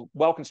incremental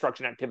well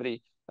construction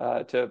activity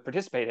to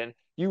participate in,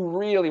 you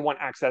really want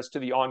access to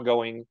the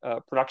ongoing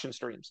production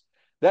streams.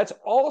 That's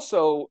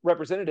also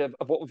representative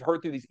of what we've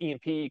heard through these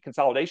E&P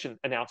consolidation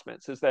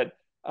announcements. Is that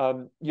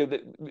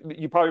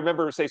you probably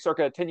remember, say,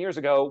 circa 10 years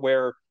ago,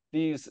 where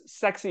these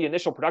sexy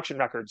initial production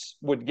records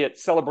would get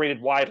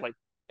celebrated widely,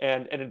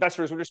 and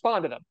investors would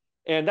respond to them.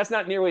 And that's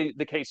not nearly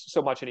the case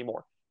so much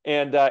anymore.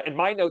 And in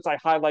my notes, I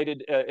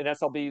highlighted in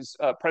SLB's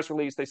press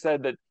release, they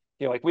said that,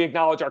 we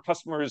acknowledge our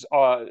customers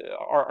are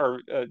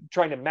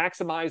trying to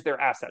maximize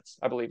their assets,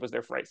 I believe was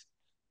their phrase.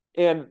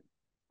 And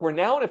we're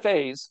now in a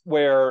phase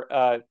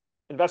where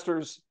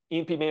investors,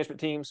 E&P management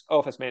teams,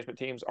 OFS management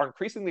teams are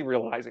increasingly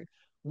realizing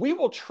we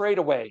will trade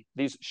away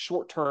these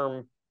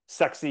short-term,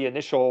 sexy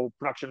initial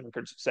production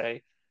records,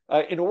 say,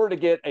 in order to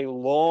get a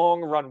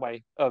long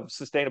runway of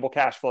sustainable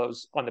cash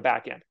flows on the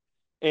back end.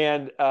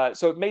 And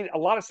so it made a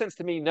lot of sense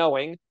to me,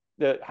 knowing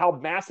how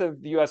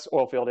massive the U.S.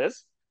 oil field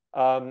is,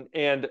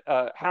 and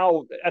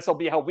how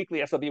weakly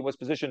SLB was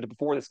positioned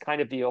before this kind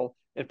of deal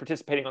and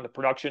participating on the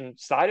production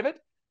side of it.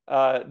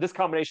 This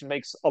combination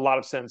makes a lot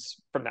of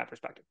sense from that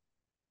perspective.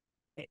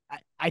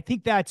 I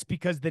think that's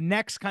because the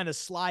next kind of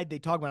slide they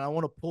talk about, I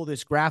want to pull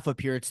this graph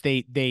up here. It's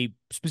they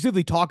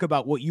specifically talk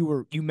about what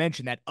you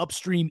mentioned, that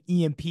upstream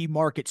E&P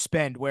market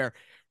spend, where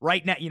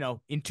right now,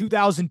 in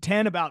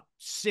 2010, about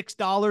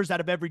 $6 out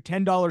of every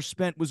 $10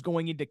 spent was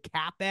going into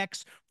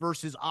CapEx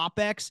versus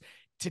OpEx.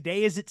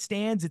 Today, as it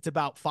stands, it's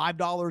about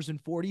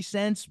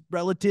 $5.40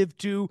 relative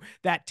to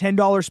that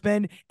 $10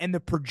 spend. And the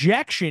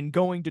projection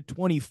going to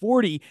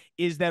 2040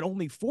 is that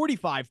only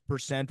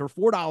 45% or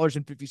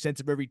 $4.50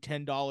 of every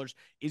 $10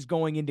 is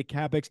going into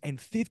CapEx, and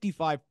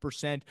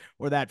 55%,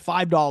 or that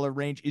 $5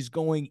 range, is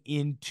going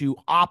into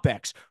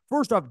OpEx.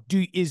 First off,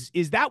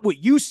 is that what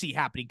you see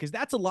happening? Because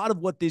that's a lot of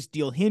what this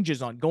deal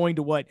hinges on, going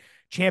to what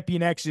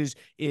ChampionX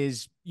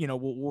is,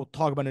 we'll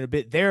talk about in a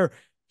bit. Their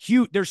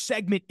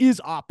segment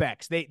is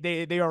OpEx.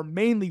 They are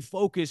mainly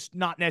focused,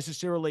 not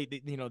necessarily, they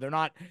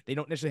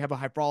don't necessarily have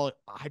a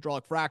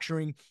hydraulic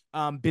fracturing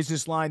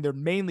business line. They're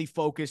mainly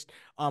focused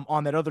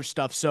on that other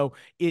stuff. So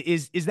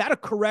is that a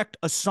correct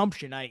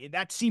assumption?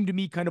 That seemed to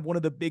me kind of one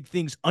of the big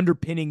things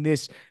underpinning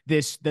the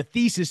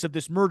thesis of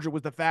this merger,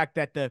 was the fact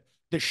that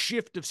the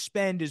shift of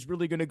spend is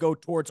really going to go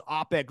towards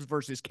OpEx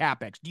versus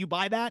CapEx. Do you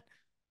buy that?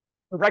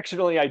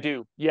 Directionally, I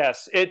do.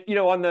 Yes.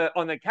 On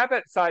the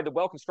CapEx side, the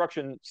well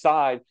construction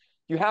side,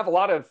 you have a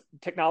lot of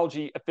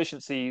technology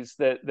efficiencies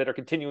that are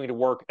continuing to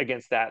work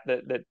against that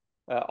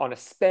on a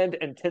spend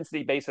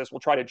intensity basis will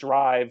try to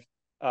drive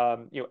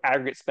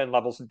aggregate spend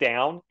levels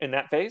down in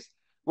that phase.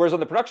 Whereas on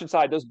the production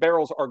side, those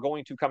barrels are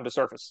going to come to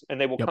surface,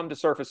 and they will come to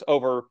surface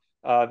over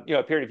a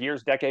period of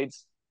years,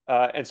 decades.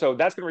 And so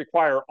that's going to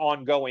require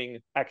ongoing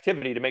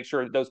activity to make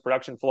sure that those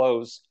production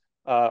flows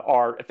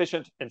are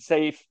efficient and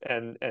safe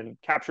and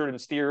captured and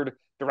steered,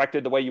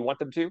 directed the way you want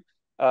them to.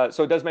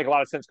 So it does make a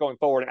lot of sense going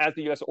forward. As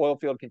the U.S. oil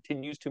field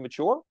continues to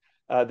mature,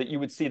 that you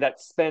would see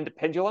that spend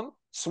pendulum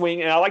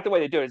swing. And I like the way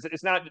they do it.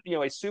 It's not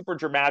a super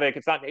dramatic,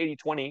 it's not an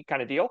 80-20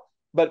 kind of deal,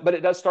 but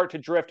it does start to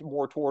drift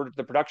more toward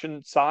the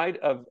production side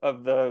of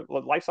the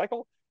life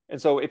cycle.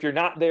 And so if you're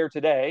not there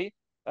today,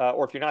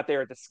 or if you're not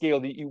there at the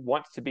scale that you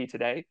want to be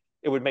today,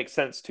 it would make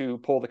sense to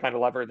pull the kind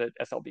of lever that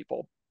SLB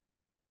pulled.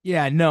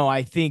 Yeah, no,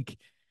 I think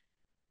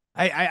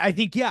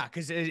yeah,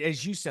 because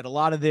as you said, a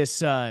lot of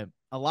this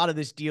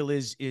deal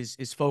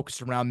is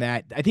focused around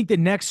that. I think the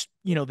next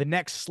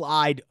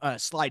slide,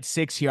 slide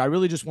 6 here, I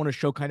really just want to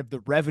show kind of the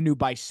revenue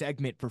by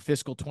segment for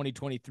fiscal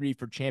 2023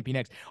 for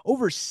ChampionX.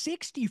 Over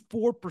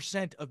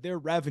 64% of their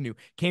revenue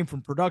came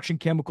from production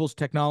chemicals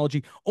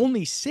technology.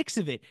 Only 6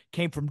 of it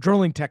came from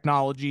drilling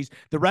technologies.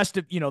 The rest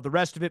of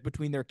it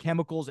between their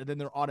chemicals and then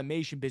their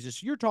automation business.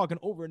 So you're talking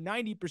over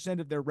 90%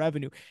 of their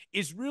revenue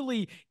is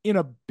really in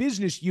a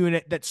business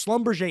unit that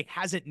Schlumberger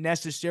hasn't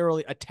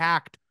necessarily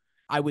attacked,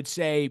 I would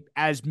say,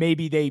 as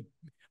maybe they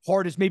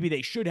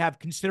should have,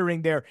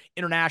 considering their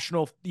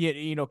international,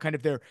 kind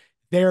of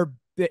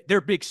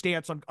their big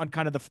stance on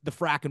kind of the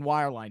frac and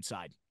wireline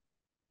side.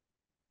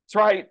 That's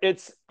right.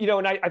 It's,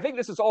 and I think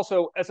this is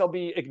also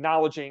SLB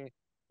acknowledging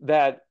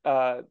that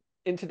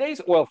in today's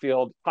oil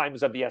field, time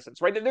is of the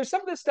essence, right? There's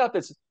some of this stuff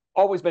that's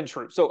always been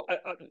true. So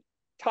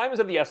time is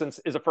of the essence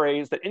is a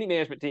phrase that any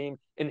management team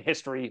in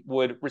history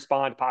would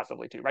respond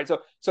positively to, right? So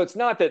it's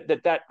not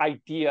that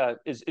idea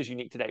is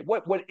unique today.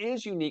 What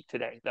is unique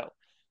today,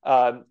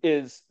 though,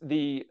 is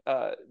the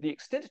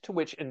extent to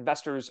which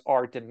investors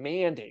are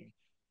demanding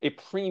a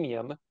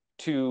premium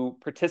to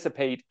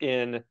participate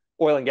in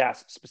oil and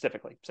gas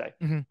specifically, say,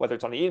 whether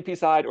it's on the E&P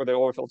side or the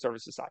oilfield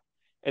services side.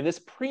 And this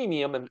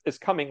premium is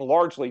coming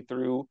largely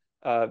through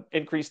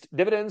increased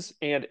dividends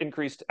and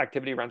increased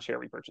activity around share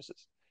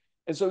repurchases.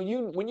 And so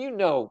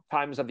when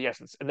time is of the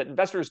essence, and that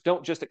investors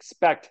don't just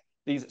expect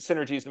these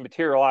synergies to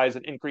materialize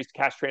and increased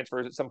cash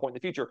transfers at some point in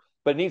the future,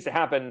 but it needs to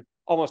happen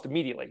almost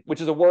immediately,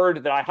 which is a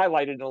word that I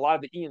highlighted in a lot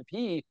of the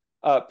E&P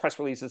press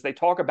releases. They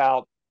talk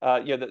about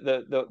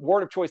the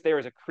word of choice there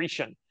is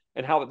accretion,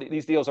 and how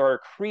these deals are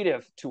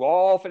accretive to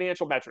all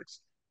financial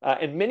metrics.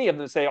 And many of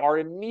them say are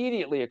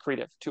immediately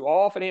accretive to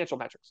all financial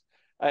metrics.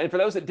 And for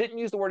those that didn't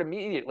use the word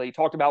immediately,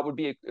 talked about would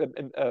be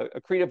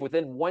accretive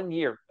within 1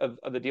 year of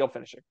the deal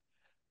finishing.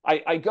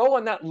 I go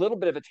on that little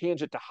bit of a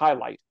tangent to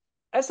highlight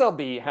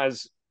SLB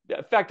has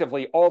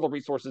effectively all the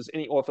resources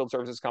any oilfield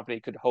services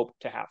company could hope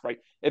to have, right?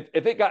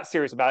 If it got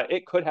serious about it,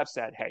 it could have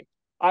said, hey,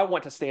 I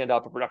want to stand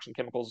up a production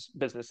chemicals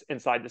business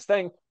inside this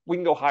thing. We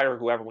can go hire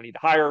whoever we need to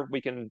hire.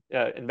 We can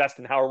invest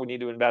in however we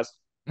need to invest,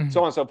 so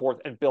on and so forth,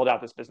 and build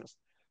out this business.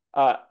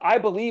 I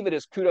believe it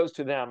is kudos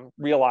to them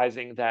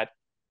realizing that,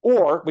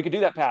 or we could do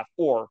that path,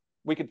 or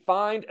we could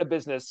find a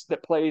business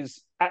that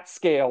plays at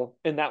scale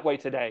in that way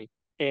today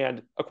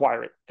and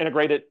acquire it,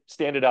 integrate it,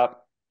 stand it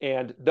up,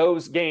 and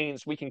those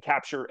gains we can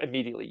capture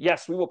immediately.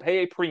 Yes, we will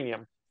pay a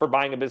premium for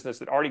buying a business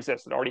that already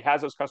exists, that already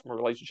has those customer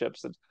relationships,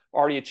 that's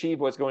already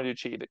achieved what it's going to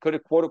achieve. It could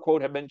have, quote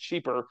unquote, have been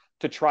cheaper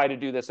to try to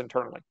do this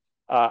internally.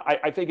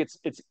 I think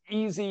it's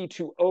easy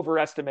to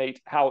overestimate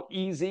how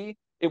easy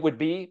it would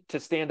be to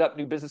stand up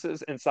new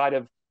businesses inside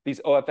of these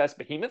OFS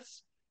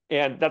behemoths.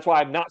 And that's why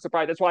I'm not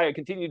surprised. That's why I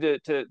continue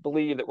to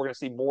believe that we're going to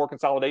see more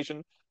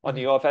consolidation on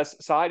the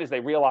OFS side, as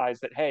they realize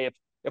that, hey,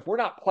 if we're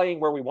not playing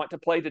where we want to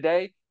play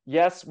today,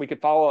 yes, we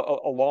could follow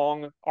a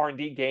long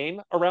R&D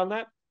game around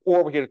that,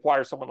 or we could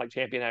acquire someone like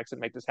ChampionX and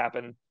make this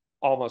happen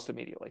almost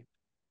immediately.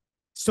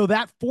 So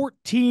that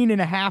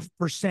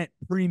 14.5%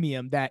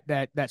 premium that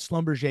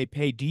Schlumberger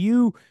paid, do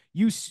you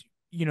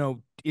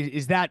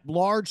is that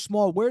large,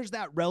 small? Where's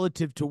that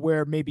relative to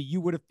where maybe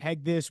you would have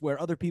pegged this,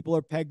 where other people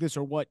have pegged this,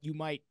 or what you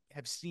might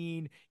have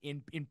seen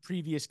in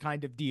previous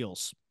kind of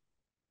deals?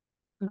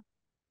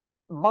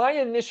 My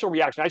initial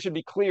reaction, I should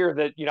be clear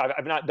that,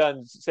 I've not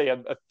done, say, a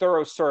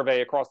thorough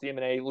survey across the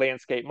M&A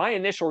landscape. My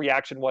initial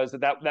reaction was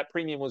that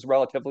premium was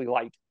relatively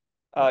light.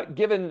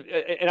 Given,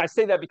 and I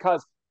say that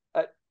because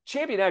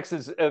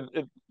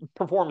ChampionX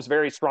performs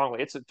very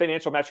strongly. Its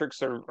financial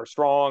metrics are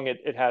strong.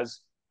 It has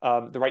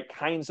the right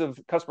kinds of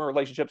customer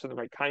relationships in the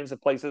right kinds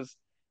of places.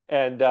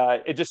 And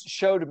it just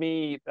showed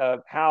me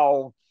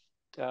how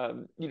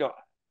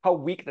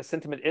weak the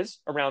sentiment is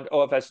around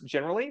OFS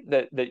generally,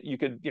 that you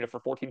could, for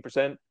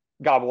 14%,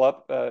 gobble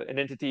up an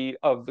entity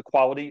of the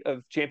quality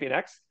of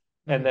ChampionX,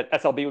 and that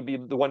SLB would be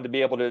the one to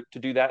be able to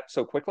do that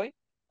so quickly.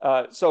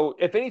 So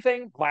if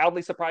anything,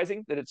 mildly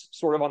surprising that it's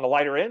sort of on the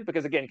lighter end,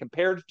 because again,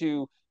 compared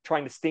to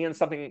trying to stand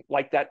something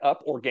like that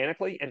up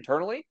organically,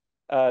 internally,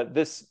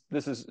 this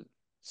is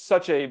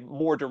such a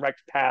more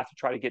direct path to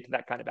try to get to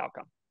that kind of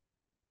outcome.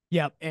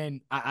 Yeah,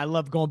 and I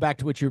love going back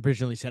to what you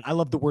originally said. I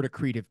love the word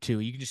accretive too.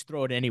 You can just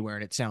throw it anywhere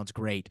and it sounds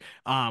great.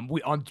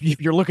 We on if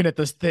you're looking at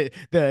this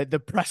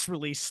the press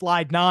release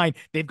slide 9,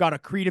 they've got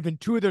accretive in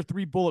 2 of their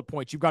 3 bullet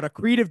points. You've got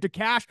accretive to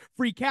cash,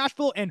 free cash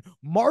flow, and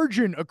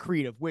margin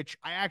accretive, which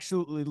I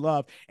absolutely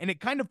love. And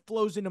it kind of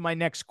flows into my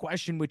next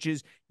question, which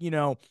is,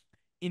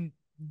 in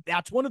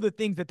that's one of the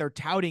things that they're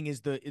touting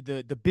is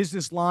the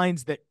business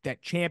lines that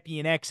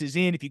ChampionX is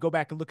in. If you go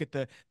back and look at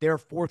their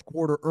fourth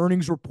quarter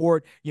earnings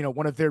report,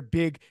 one of their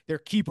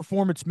key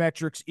performance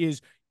metrics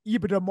is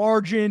EBITDA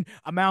margin,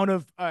 amount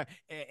of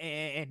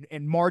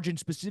and margin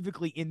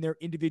specifically in their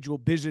individual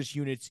business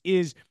units.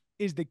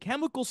 Is the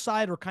chemical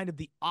side or kind of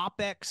the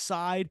OpEx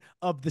side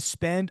of the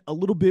spend a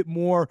little bit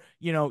more,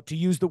 to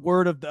use the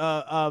word of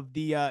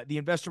the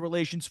investor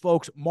relations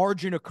folks,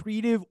 margin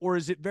accretive, or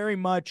is it very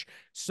much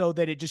so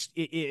that it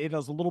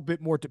is a little bit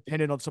more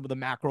dependent on some of the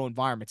macro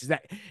environments? Is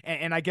that,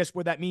 and I guess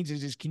what that means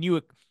is can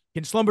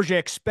Schlumberger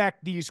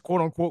expect these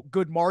quote unquote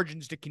good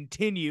margins to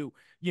continue,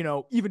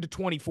 even to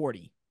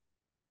 2040?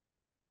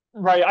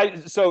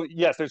 Right. So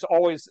yes, there's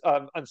always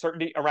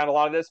uncertainty around a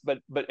lot of this, but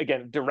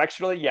again,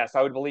 directionally, yes,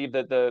 I would believe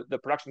that the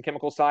production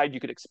chemical side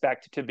you could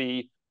expect to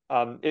be,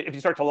 if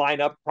you start to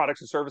line up products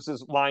and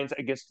services lines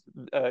against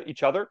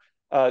each other,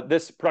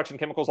 this production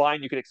chemicals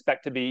line you could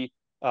expect to be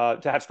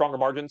to have stronger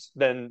margins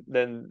than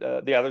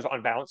the others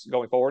on balance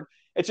going forward.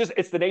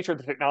 It's the nature of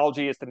the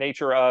technology, it's the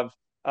nature of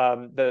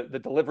the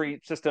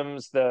delivery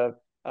systems, the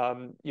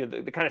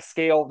kind of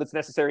scale that's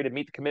necessary to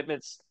meet the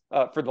commitments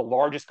for the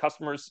largest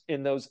customers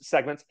in those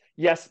segments.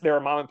 Yes, there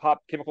are mom and pop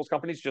chemicals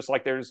companies, just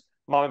like there's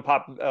mom and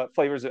pop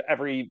flavors of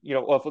every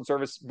oilfield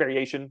service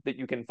variation that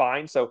you can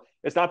find. So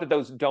it's not that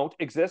those don't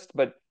exist,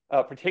 but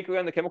particularly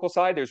on the chemical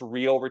side, there's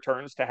real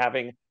returns to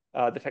having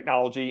the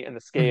technology and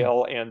the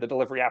scale and the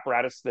delivery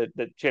apparatus that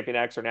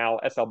ChampionX or now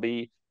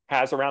SLB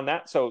has around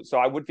that. So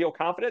I would feel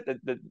confident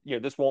that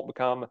this won't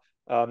become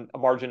a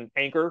margin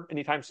anchor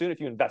anytime soon.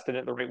 If you invest in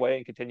it the right way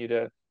and continue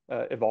to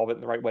evolve it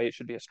in the right way, it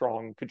should be a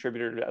strong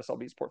contributor to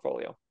SLB's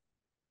portfolio.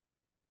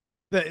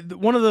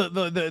 One of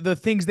the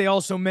things they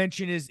also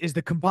mention is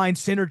the combined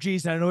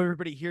synergies. And I know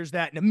everybody hears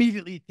that and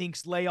immediately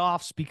thinks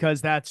layoffs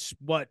because that's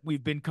what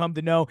we've been come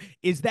to know.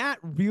 Is that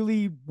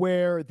really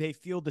where they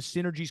feel the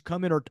synergies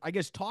come in? Or I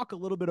guess talk a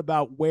little bit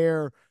about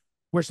where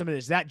some of it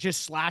is. That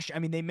just I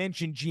mean, they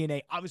mentioned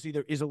G&A. Obviously,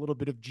 there is a little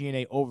bit of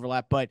G&A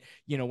overlap, but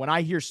when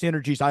I hear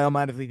synergies, I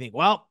automatically think,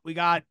 well, we're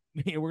going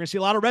to see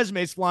a lot of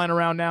resumes flying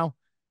around now.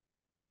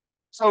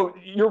 So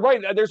you're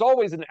right. There's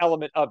always an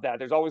element of that.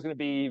 There's always going to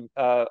be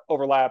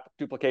overlap,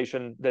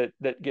 duplication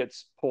that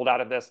gets pulled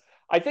out of this.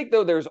 I think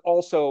though there's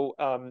also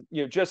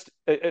just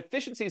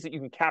efficiencies that you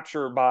can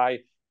capture by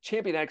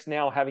ChampionX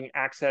now having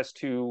access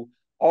to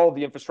all of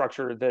the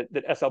infrastructure that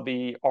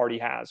SLB already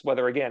has.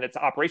 Whether again it's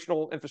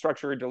operational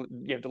infrastructure,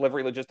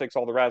 delivery, logistics,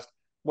 all the rest.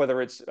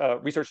 Whether it's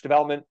research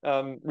development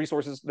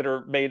resources that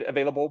are made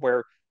available,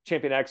 where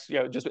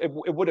ChampionX, just it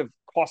would have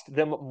cost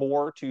them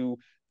more to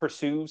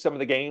pursue some of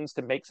the gains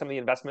to make some of the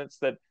investments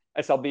that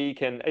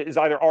SLB is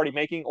either already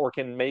making or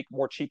can make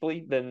more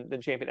cheaply than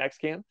ChampionX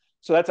can.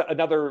 So that's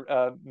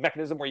another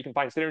mechanism where you can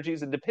find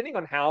synergies. And depending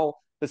on how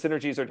the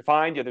synergies are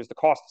defined, there's the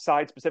cost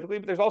side specifically,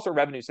 but there's also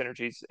revenue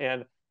synergies.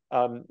 And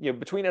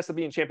between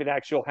SLB and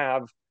ChampionX, you'll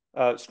have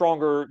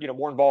stronger,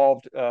 more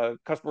involved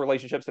customer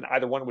relationships than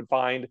either one would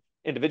find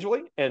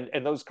individually.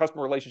 And those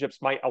customer relationships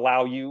might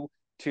allow you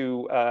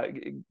to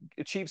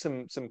achieve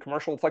some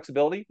commercial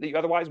flexibility that you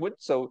otherwise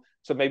wouldn't. So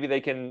maybe they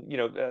can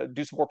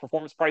do some more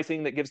performance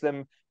pricing that gives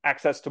them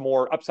access to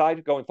more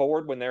upside going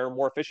forward when they're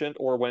more efficient,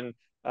 or when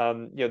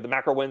the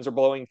macro winds are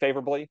blowing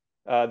favorably.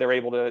 They're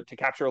able to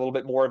capture a little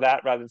bit more of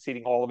that rather than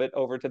ceding all of it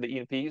over to the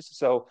E&Ps.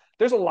 So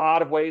there's a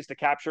lot of ways to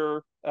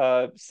capture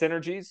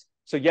synergies.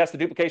 So yes, the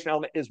duplication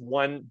element is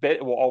one bit;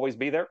 it will always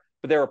be there,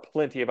 but there are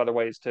plenty of other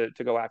ways to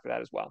go after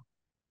that as well.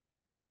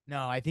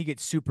 No, I think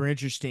it's super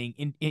interesting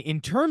in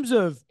terms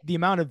of the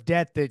amount of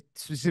debt that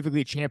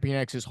specifically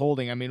ChampionX is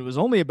holding. I mean, it was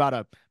only about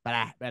a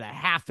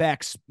half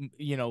X,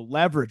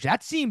 leverage.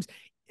 That seemed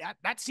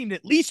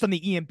at least on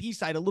the E&P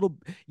side a little,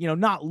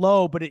 not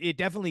low, but it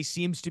definitely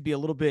seems to be a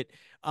little bit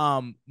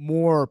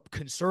more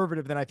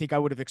conservative than I think I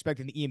would have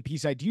expected on the E&P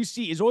side.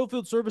 Is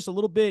oilfield service a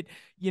little bit,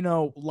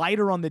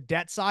 lighter on the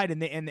debt side,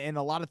 and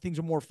a lot of things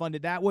are more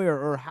funded that way,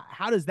 or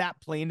how does that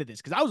play into this?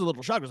 Because I was a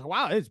little shocked. I was like,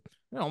 wow, there's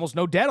almost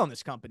no debt on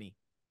this company.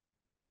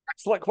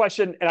 Excellent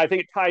question. And I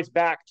think it ties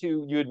back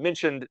to, you had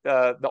mentioned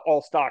the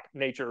all stock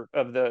nature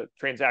of the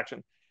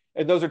transaction.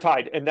 And those are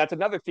tied. And that's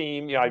another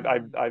theme. I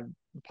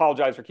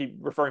apologize for keep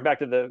referring back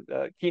to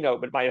the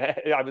keynote, but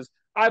I was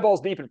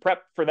eyeballs deep in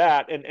prep for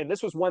that. And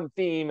this was one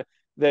theme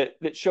that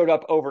showed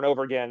up over and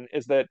over again,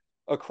 is that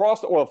across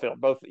the oil field,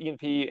 both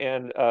E&P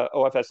and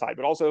OFS side,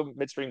 but also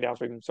midstream,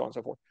 downstream, and so on and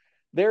so forth,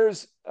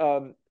 there's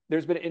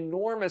been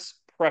enormous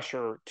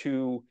pressure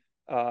to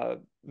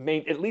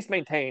at least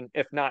maintain,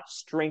 if not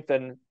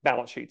strengthen,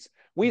 balance sheets.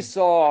 We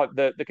saw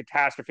the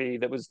catastrophe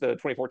that was the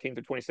 2014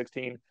 to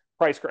 2016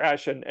 price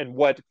crash, and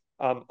what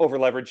over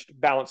leveraged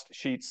balanced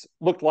sheets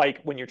looked like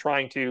when you're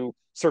trying to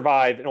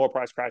survive an oil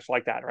price crash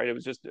like that, right? It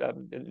was just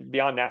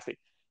beyond nasty.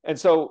 And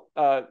so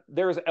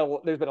there's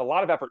been a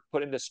lot of effort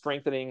put into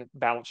strengthening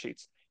balance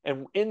sheets.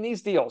 And in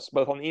these deals,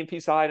 both on the E&P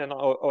side and the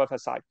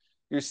OFS side,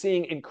 you're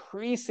seeing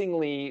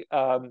increasingly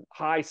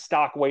high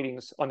stock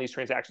weightings on these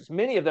transactions.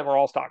 Many of them are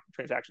all stock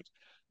transactions.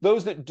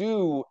 Those that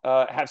do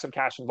have some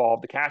cash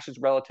involved, the cash is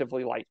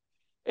relatively light.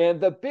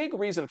 And the big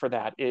reason for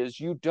that is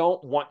you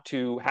don't want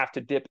to have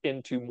to dip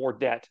into more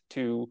debt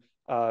to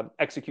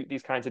execute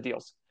these kinds of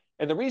deals.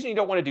 And the reason you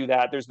don't want to do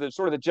that, there's the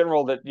sort of the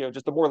general that,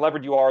 just the more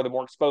levered you are, the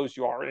more exposed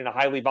you are. In a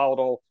highly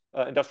volatile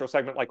industrial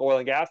segment like oil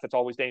and gas, that's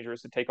always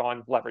dangerous to take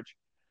on leverage.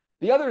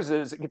 The others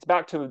is it gets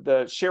back to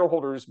the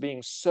shareholders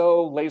being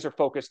so laser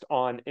focused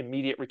on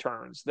immediate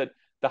returns that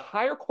the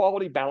higher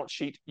quality balance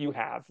sheet you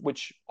have,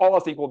 which all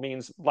else equal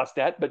means less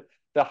debt, but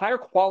the higher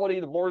quality,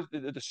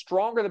 the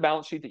stronger the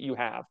balance sheet that you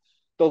have,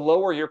 the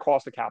lower your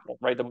cost of capital,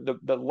 right?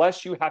 The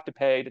less you have to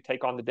pay to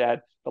take on the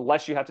debt, the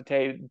less you have to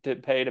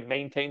pay to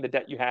maintain the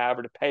debt you have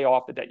or to pay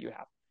off the debt you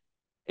have.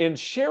 And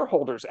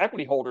shareholders,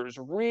 equity holders,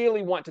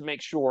 really want to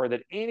make sure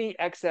that any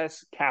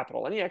excess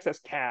capital, any excess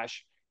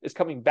cash is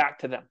coming back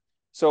to them.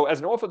 So as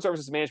an oilfield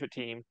services management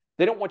team,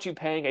 they don't want you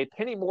paying a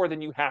penny more than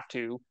you have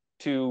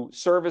to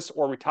service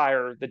or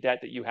retire the debt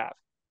that you have.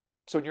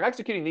 So when you're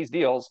executing these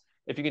deals,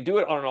 if you can do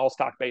it on an all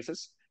stock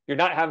basis, you're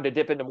not having to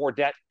dip into more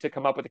debt to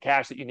come up with the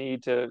cash that you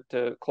need to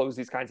close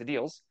these kinds of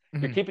deals.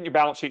 Mm-hmm. You're keeping your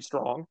balance sheet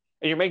strong,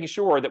 and you're making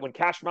sure that when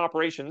cash from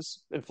operations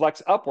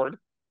inflects upward,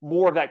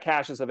 more of that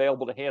cash is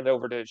available to hand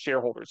over to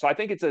shareholders. So I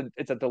think it's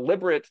a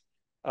deliberate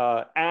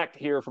act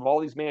here from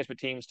all these management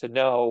teams to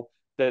know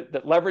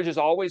that leverage is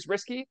always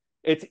risky.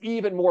 It's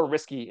even more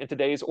risky in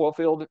today's oil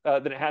field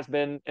than it has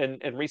been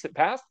in recent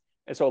past.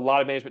 And so a lot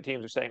of management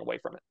teams are staying away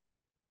from it.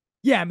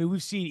 Yeah, I mean,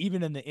 we've seen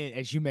even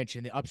as you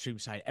mentioned, the upstream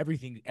side,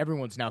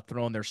 everyone's now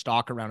throwing their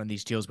stock around in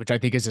these deals, which I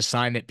think is a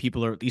sign that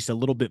people are at least a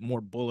little bit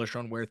more bullish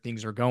on where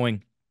things are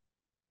going.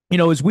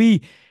 As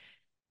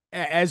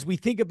we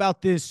think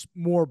about this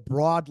more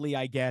broadly,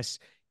 I guess,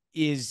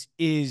 is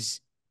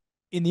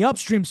in the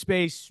upstream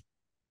space,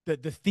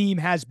 the theme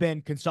has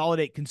been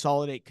consolidate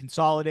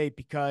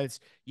because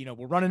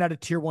we're running out of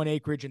tier 1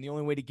 acreage, and the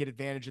only way to get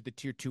advantage of the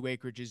tier 2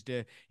 acreage is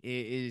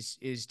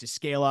to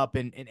scale up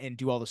and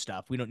do all the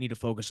stuff. We don't need to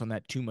focus on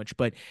that too much,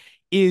 but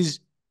is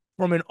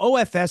from an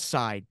OFS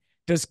side,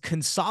 does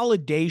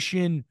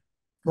consolidation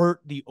hurt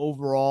the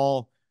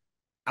overall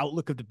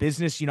outlook of the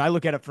business? I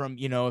look at it from,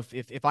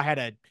 if I had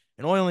an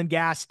oil and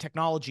gas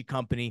technology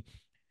company,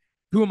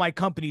 two of my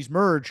companies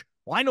merge.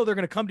 Well, I know they're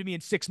going to come to me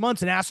in 6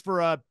 months and ask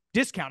for a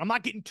discount. I'm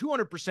not getting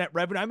 200%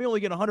 revenue. I'm only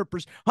getting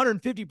 100%,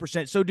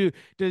 150%. So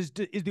is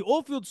the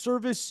oilfield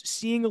service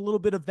seeing a little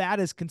bit of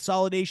that as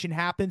consolidation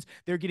happens?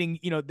 They're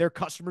getting, their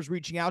customers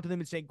reaching out to them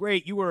and saying,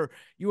 great, you were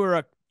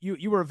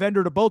a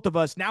vendor to both of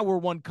us. Now we're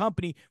one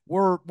company.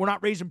 We're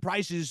not raising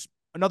prices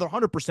another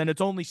 100%.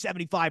 It's only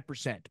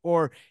 75%.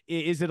 Or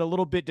is it a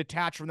little bit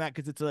detached from that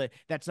because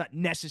that's not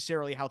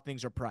necessarily how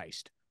things are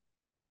priced?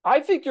 I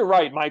think you're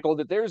right, Michael,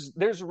 that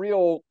there's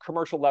real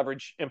commercial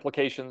leverage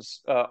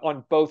implications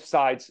on both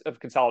sides of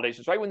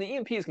consolidations, right? When the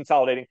E&P is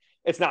consolidating,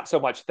 it's not so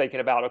much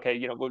thinking about,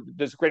 okay,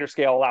 does greater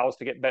scale allow us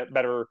to get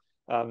better,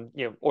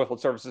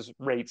 oilfield services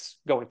rates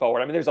going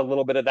forward? I mean, there's a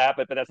little bit of that,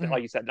 but that's,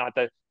 like you said, not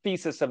the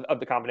thesis of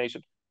the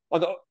combination. On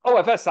the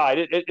OFS side,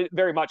 it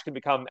very much can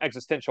become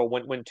existential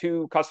when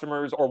two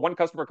customers or one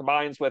customer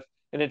combines with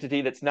an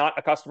entity that's not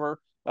a customer.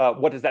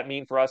 What does that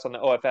mean for us on the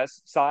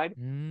OFS side?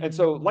 And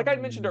so, like I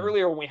mentioned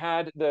earlier when we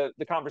had the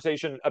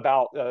conversation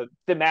about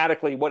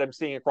thematically what I'm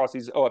seeing across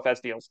these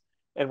OFS deals,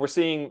 and we're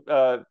seeing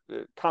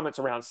comments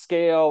around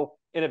scale,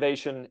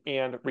 innovation,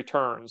 and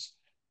returns.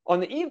 On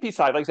the E&P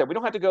side, like I said, we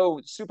don't have to go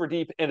super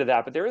deep into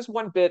that, but there is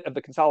one bit of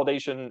the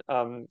consolidation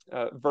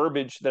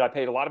verbiage that I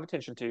paid a lot of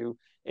attention to,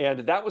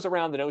 and that was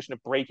around the notion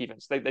of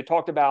break-evens. They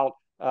talked about,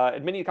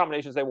 in many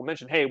combinations, they will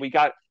mention, hey, we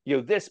got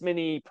this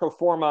many pro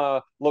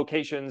forma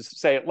locations,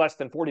 say at less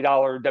than $40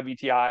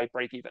 WTI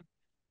break-even.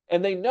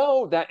 And they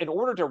know that in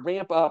order to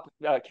ramp up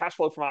cash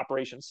flow from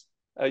operations,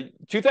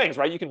 two things,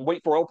 right? You can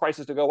wait for oil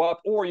prices to go up,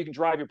 or you can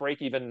drive your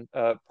break-even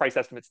price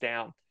estimates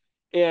down.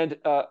 And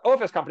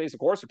OFS companies, of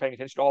course, are paying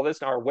attention to all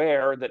this and are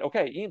aware that,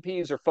 okay,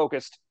 E&Ps are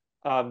focused,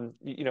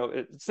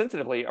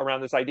 sensitively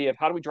around this idea of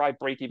how do we drive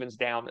break-evens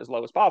down as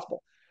low as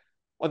possible.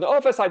 On the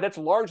OFS side, that's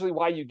largely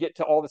why you get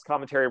to all this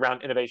commentary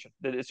around innovation.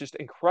 That it's just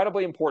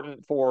incredibly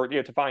important for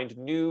to find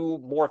new,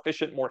 more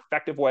efficient, more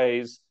effective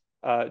ways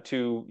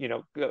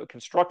to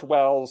construct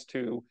wells,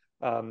 to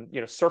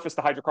surface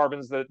the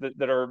hydrocarbons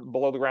that are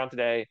below the ground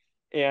today.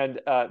 And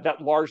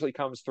that largely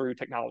comes through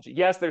technology.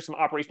 Yes, there's some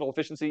operational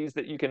efficiencies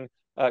that you can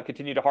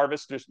continue to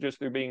harvest just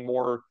through being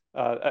more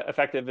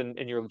effective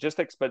in your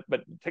logistics, but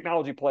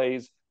technology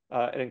plays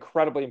an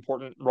incredibly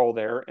important role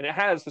there, and it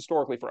has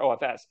historically for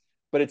OFS.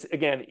 But it's,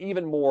 again,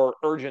 even more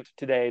urgent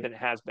today than it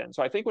has been.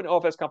 So I think when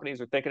OFS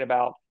companies are thinking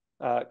about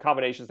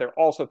combinations, they're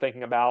also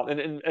thinking about,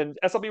 and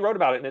SLB wrote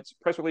about it in its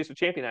press release with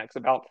ChampionX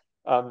about,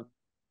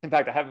 in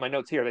fact, I have in my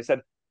notes here, they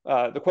said,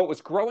 The quote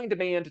was growing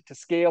demand to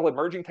scale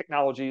emerging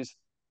technologies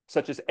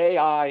such as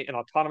AI and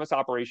autonomous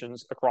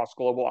operations across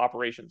global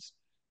operations.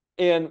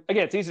 And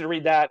again, it's easy to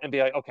read that and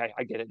be like, okay,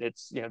 I get it.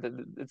 It's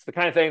it's the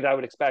kind of thing that I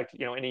would expect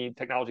any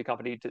technology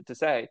company to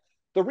say.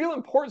 The real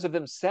importance of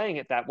them saying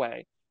it that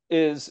way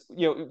is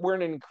we're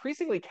in an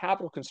increasingly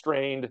capital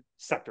constrained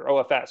sector,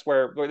 OFS,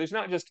 where there's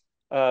not just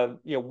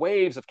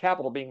waves of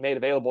capital being made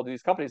available to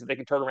these companies that they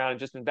can turn around and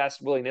just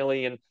invest willy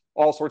nilly in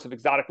all sorts of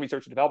exotic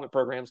research and development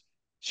programs.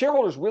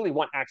 Shareholders really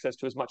want access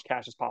to as much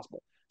cash as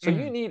possible. So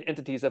you need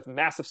entities of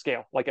massive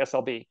scale like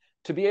SLB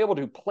to be able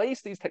to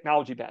place these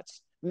technology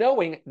bets,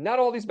 knowing not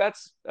all these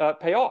bets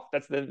pay off.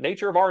 That's the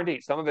nature of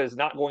R&D. Some of it is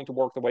not going to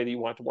work the way that you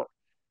want it to work.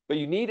 But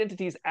you need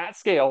entities at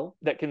scale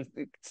that can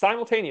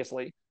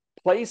simultaneously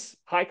place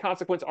high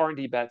consequence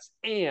R&D bets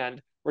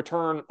and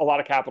return a lot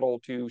of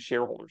capital to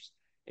shareholders.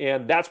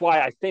 And that's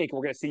why I think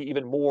we're going to see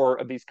even more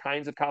of these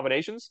kinds of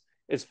combinations,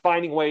 is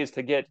finding ways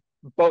to get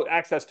both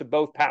access to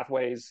both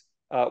pathways,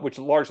 which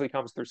largely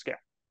comes through scale.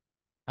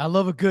 I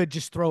love a good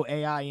just throw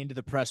AI into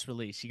the press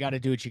release. You got to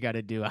do what you got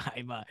to do.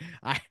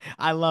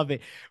 I love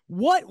it.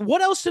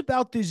 What else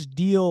about this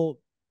deal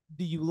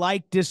do you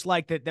like,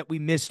 dislike that we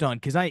missed on?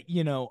 Because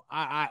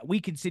we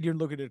can sit here and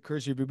look at a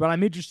cursory view, but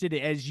I'm interested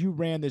as you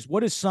ran this.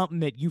 What is something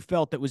that you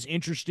felt that was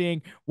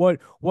interesting?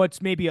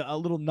 What's maybe a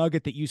little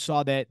nugget that you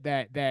saw that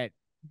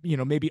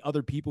maybe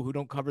other people who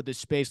don't cover this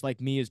space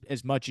like me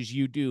as much as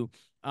you do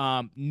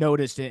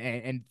noticed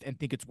and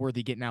think it's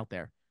worthy getting out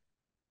there?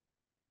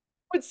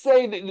 I would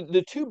say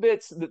the two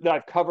bits that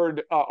I've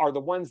covered are the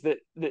ones that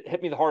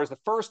hit me the hardest. The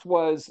first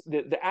was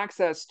the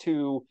access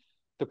to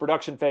the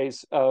production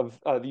phase of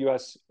the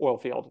U.S. oil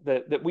field.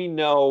 That we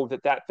know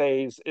that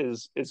phase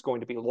is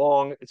going to be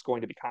long. It's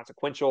going to be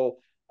consequential.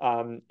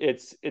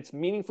 It's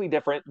meaningfully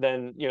different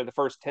than the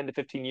first 10 to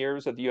 15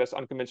 years of the U.S.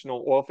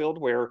 unconventional oil field,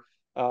 where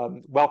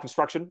well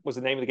construction was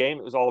the name of the game.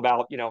 It was all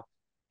about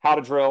how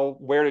to drill,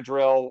 where to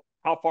drill,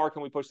 how far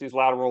can we push these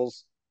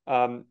laterals.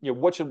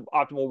 What should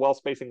optimal well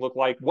spacing look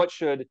like? What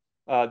should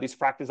these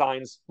frac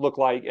designs look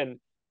like? And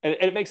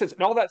it makes sense.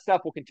 And all that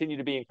stuff will continue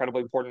to be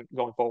incredibly important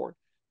going forward.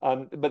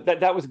 But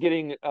that was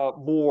getting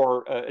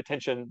more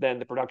attention than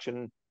the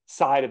production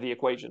side of the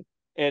equation.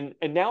 And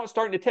now it's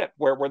starting to tip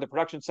where the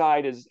production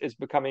side is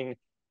becoming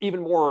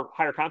even more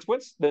higher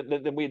consequence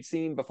than we had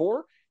seen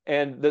before.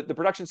 And the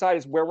production side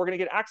is where we're going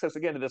to get access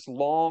again to this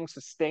long,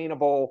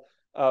 sustainable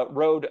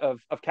road of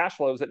cash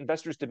flows that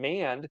investors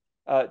demand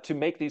to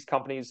make these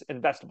companies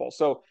investable.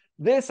 So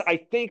this, I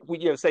think,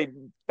 we say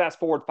fast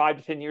forward 5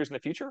 to 10 years in the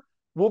future,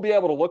 we'll be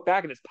able to look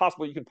back, and it's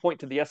possible you can point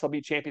to the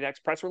SLB Champion X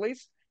press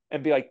release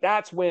and be like,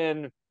 that's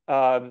when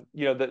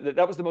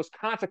that was the most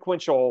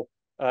consequential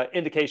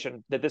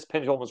indication that this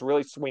pendulum was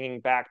really swinging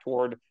back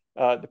toward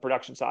the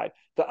production side.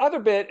 The other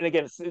bit, and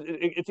again,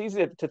 it's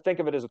easy to think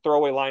of it as a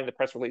throwaway line in the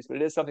press release, but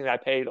it is something that I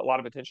paid a lot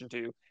of attention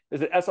to, is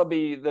that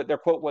SLB, their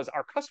quote was,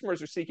 our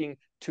customers are seeking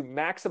to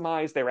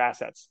maximize their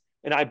assets.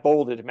 And I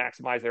bolded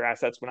maximize their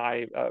assets when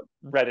I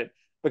read it,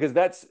 because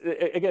that's,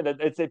 again,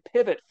 it's a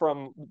pivot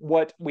from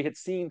what we had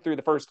seen through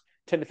the first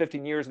 10 to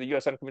 15 years of the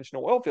U.S.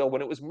 unconventional oil field,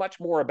 when it was much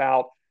more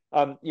about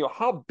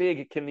how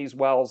big can these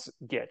wells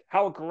get?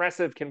 How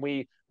aggressive can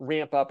we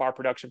ramp up our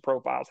production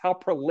profiles? How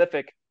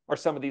prolific are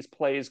some of these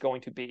plays going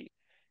to be?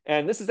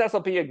 And this is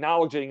SLB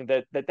acknowledging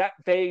that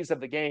phase of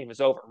the game is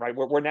over, right?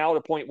 We're now at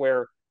a point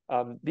where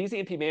these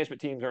E&P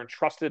management teams are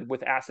entrusted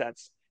with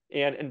assets,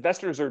 and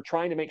investors are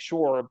trying to make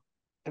sure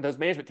that those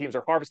management teams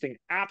are harvesting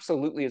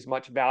absolutely as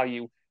much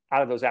value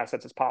out of those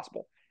assets as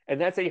possible.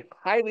 And that's a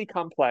highly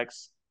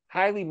complex,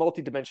 highly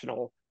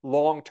multidimensional,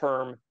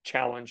 long-term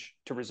challenge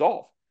to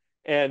resolve.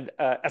 And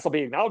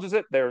SLB acknowledges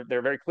it. They're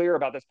very clear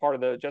about this part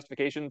of the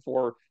justification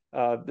for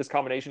this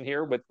combination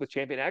here with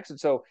ChampionX. And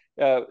so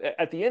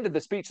at the end of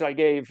the speech that I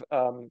gave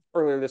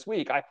earlier this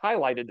week, I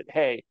highlighted that,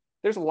 hey,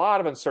 there's a lot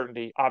of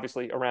uncertainty,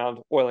 obviously, around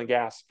oil and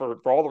gas for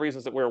all the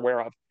reasons that we're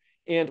aware of.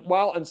 And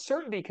while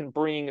uncertainty can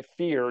bring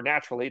fear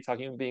naturally, it's how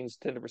human beings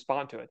tend to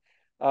respond to it.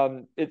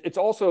 It's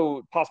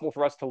also possible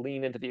for us to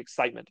lean into the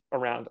excitement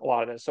around a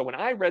lot of this. So when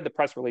I read the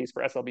press release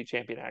for SLB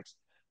ChampionX,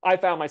 I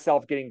found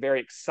myself getting very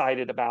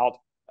excited about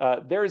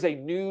there is a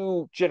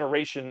new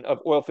generation of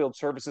oilfield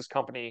services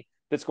company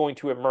that's going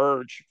to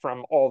emerge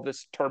from all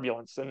this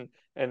turbulence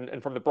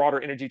and from the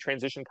broader energy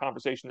transition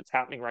conversation that's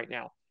happening right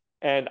now.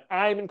 And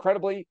I'm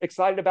incredibly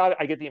excited about it.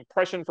 I get the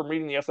impression from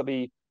reading the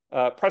SLB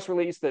press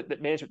release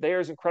that management there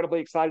is incredibly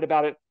excited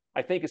about it.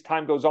 I think as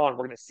time goes on,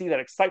 we're going to see that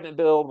excitement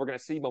build. We're going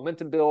to see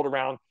momentum build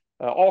around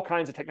all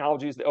kinds of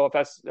technologies that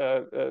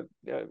OFS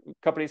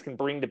companies can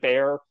bring to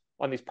bear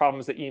on these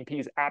problems that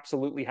E&Ps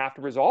absolutely have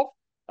to resolve.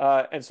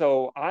 And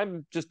so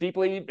I'm just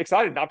deeply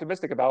excited and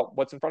optimistic about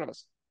what's in front of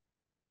us.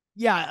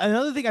 Yeah,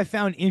 another thing I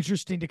found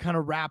interesting to kind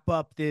of wrap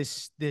up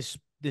this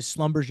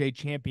Schlumberger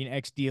Champion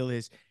X deal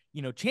is,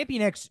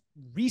 Champion X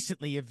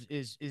recently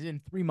is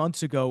in 3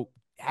 months ago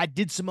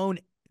did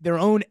their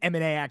own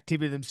M&A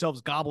activity themselves,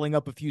 gobbling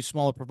up a few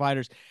smaller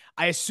providers.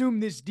 I assume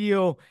this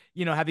deal,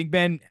 having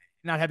been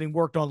not having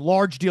worked on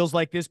large deals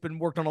like this, but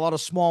worked on a lot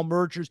of small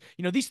mergers,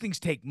 these things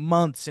take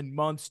months and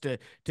months to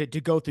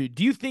go through.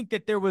 Do you think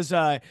that there was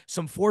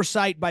some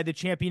foresight by the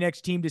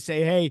ChampionX team to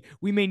say, hey,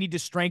 we may need to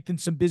strengthen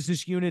some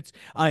business units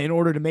in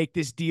order to make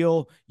this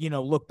deal,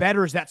 look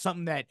better? Is that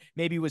something that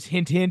maybe was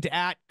hint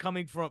at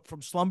coming from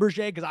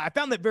Schlumberger? Because I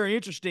found that very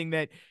interesting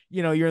that,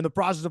 you're in the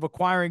process of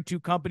acquiring two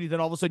companies, then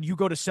all of a sudden you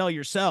go to sell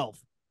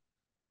yourself.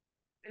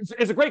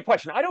 It's a great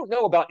question. I don't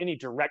know about any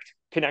direct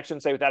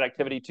connection, say, with that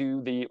activity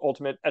to the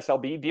ultimate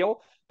SLB deal.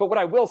 But what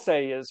I will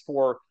say is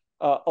for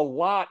a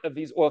lot of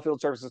these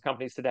oilfield services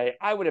companies today,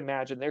 I would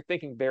imagine they're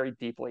thinking very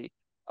deeply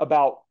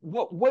about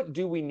what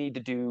do we need to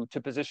do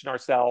to position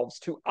ourselves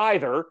to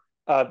either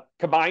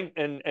combine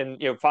and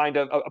find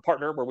a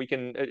partner where we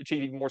can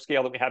achieve even more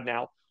scale than we have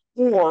now,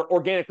 or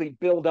organically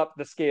build up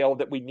the scale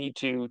that we need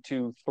to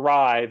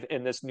thrive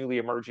in this newly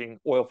emerging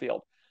oil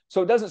field.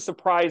 So it doesn't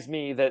surprise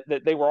me that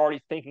they were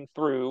already thinking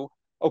through,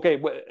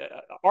 okay,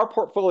 our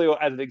portfolio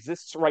as it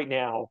exists right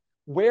now,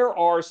 where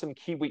are some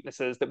key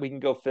weaknesses that we can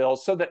go fill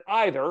so that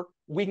either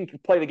we can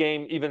play the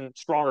game even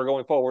stronger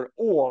going forward,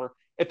 or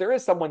if there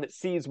is someone that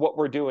sees what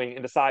we're doing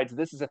and decides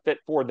this is a fit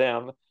for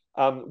them,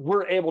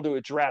 we're able to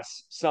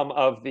address some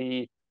of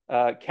the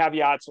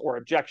caveats or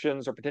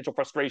objections or potential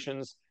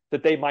frustrations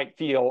that they might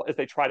feel as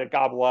they try to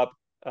gobble up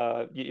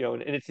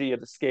an entity of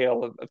the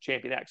scale of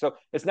ChampionX. So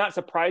it's not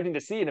surprising to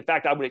see. And in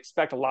fact, I would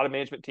expect a lot of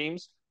management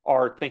teams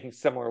are thinking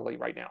similarly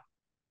right now.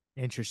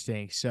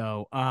 Interesting.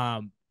 So, I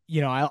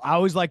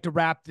always like to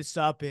wrap this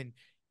up, and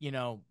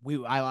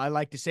I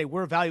like to say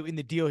we're evaluating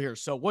the deal here.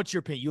 So what's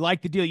your opinion? You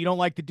like the deal? You don't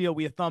like the deal?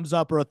 We a thumbs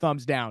up or a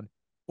thumbs down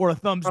or a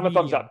thumbs I'm medium?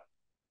 a thumbs up.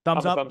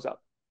 Thumbs up? Thumbs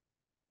up.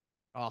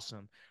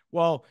 Awesome.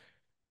 Well,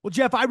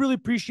 Jeff, I really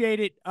appreciate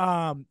it.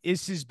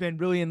 This has been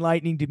really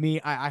enlightening to me.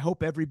 I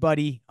hope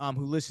everybody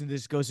who listens to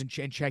this goes and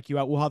check you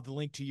out. We'll have the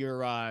link to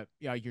your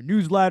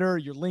newsletter,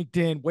 your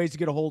LinkedIn, ways to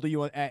get a hold of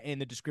you in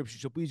the description.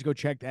 So please go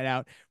check that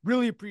out.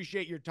 Really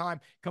appreciate your time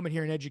coming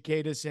here and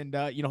educate us. And,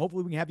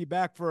 hopefully we can have you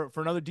back for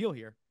another deal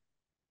here.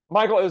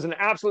 Michael, it was an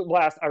absolute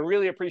blast. I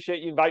really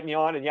appreciate you inviting me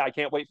on. And yeah, I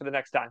can't wait for the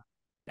next time.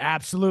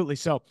 Absolutely.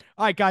 So, all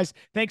right, guys,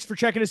 thanks for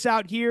checking us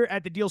out here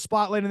at the Deal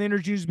Spotlight and the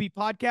Energy News Beat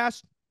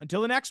podcast.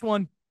 Until the next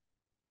one.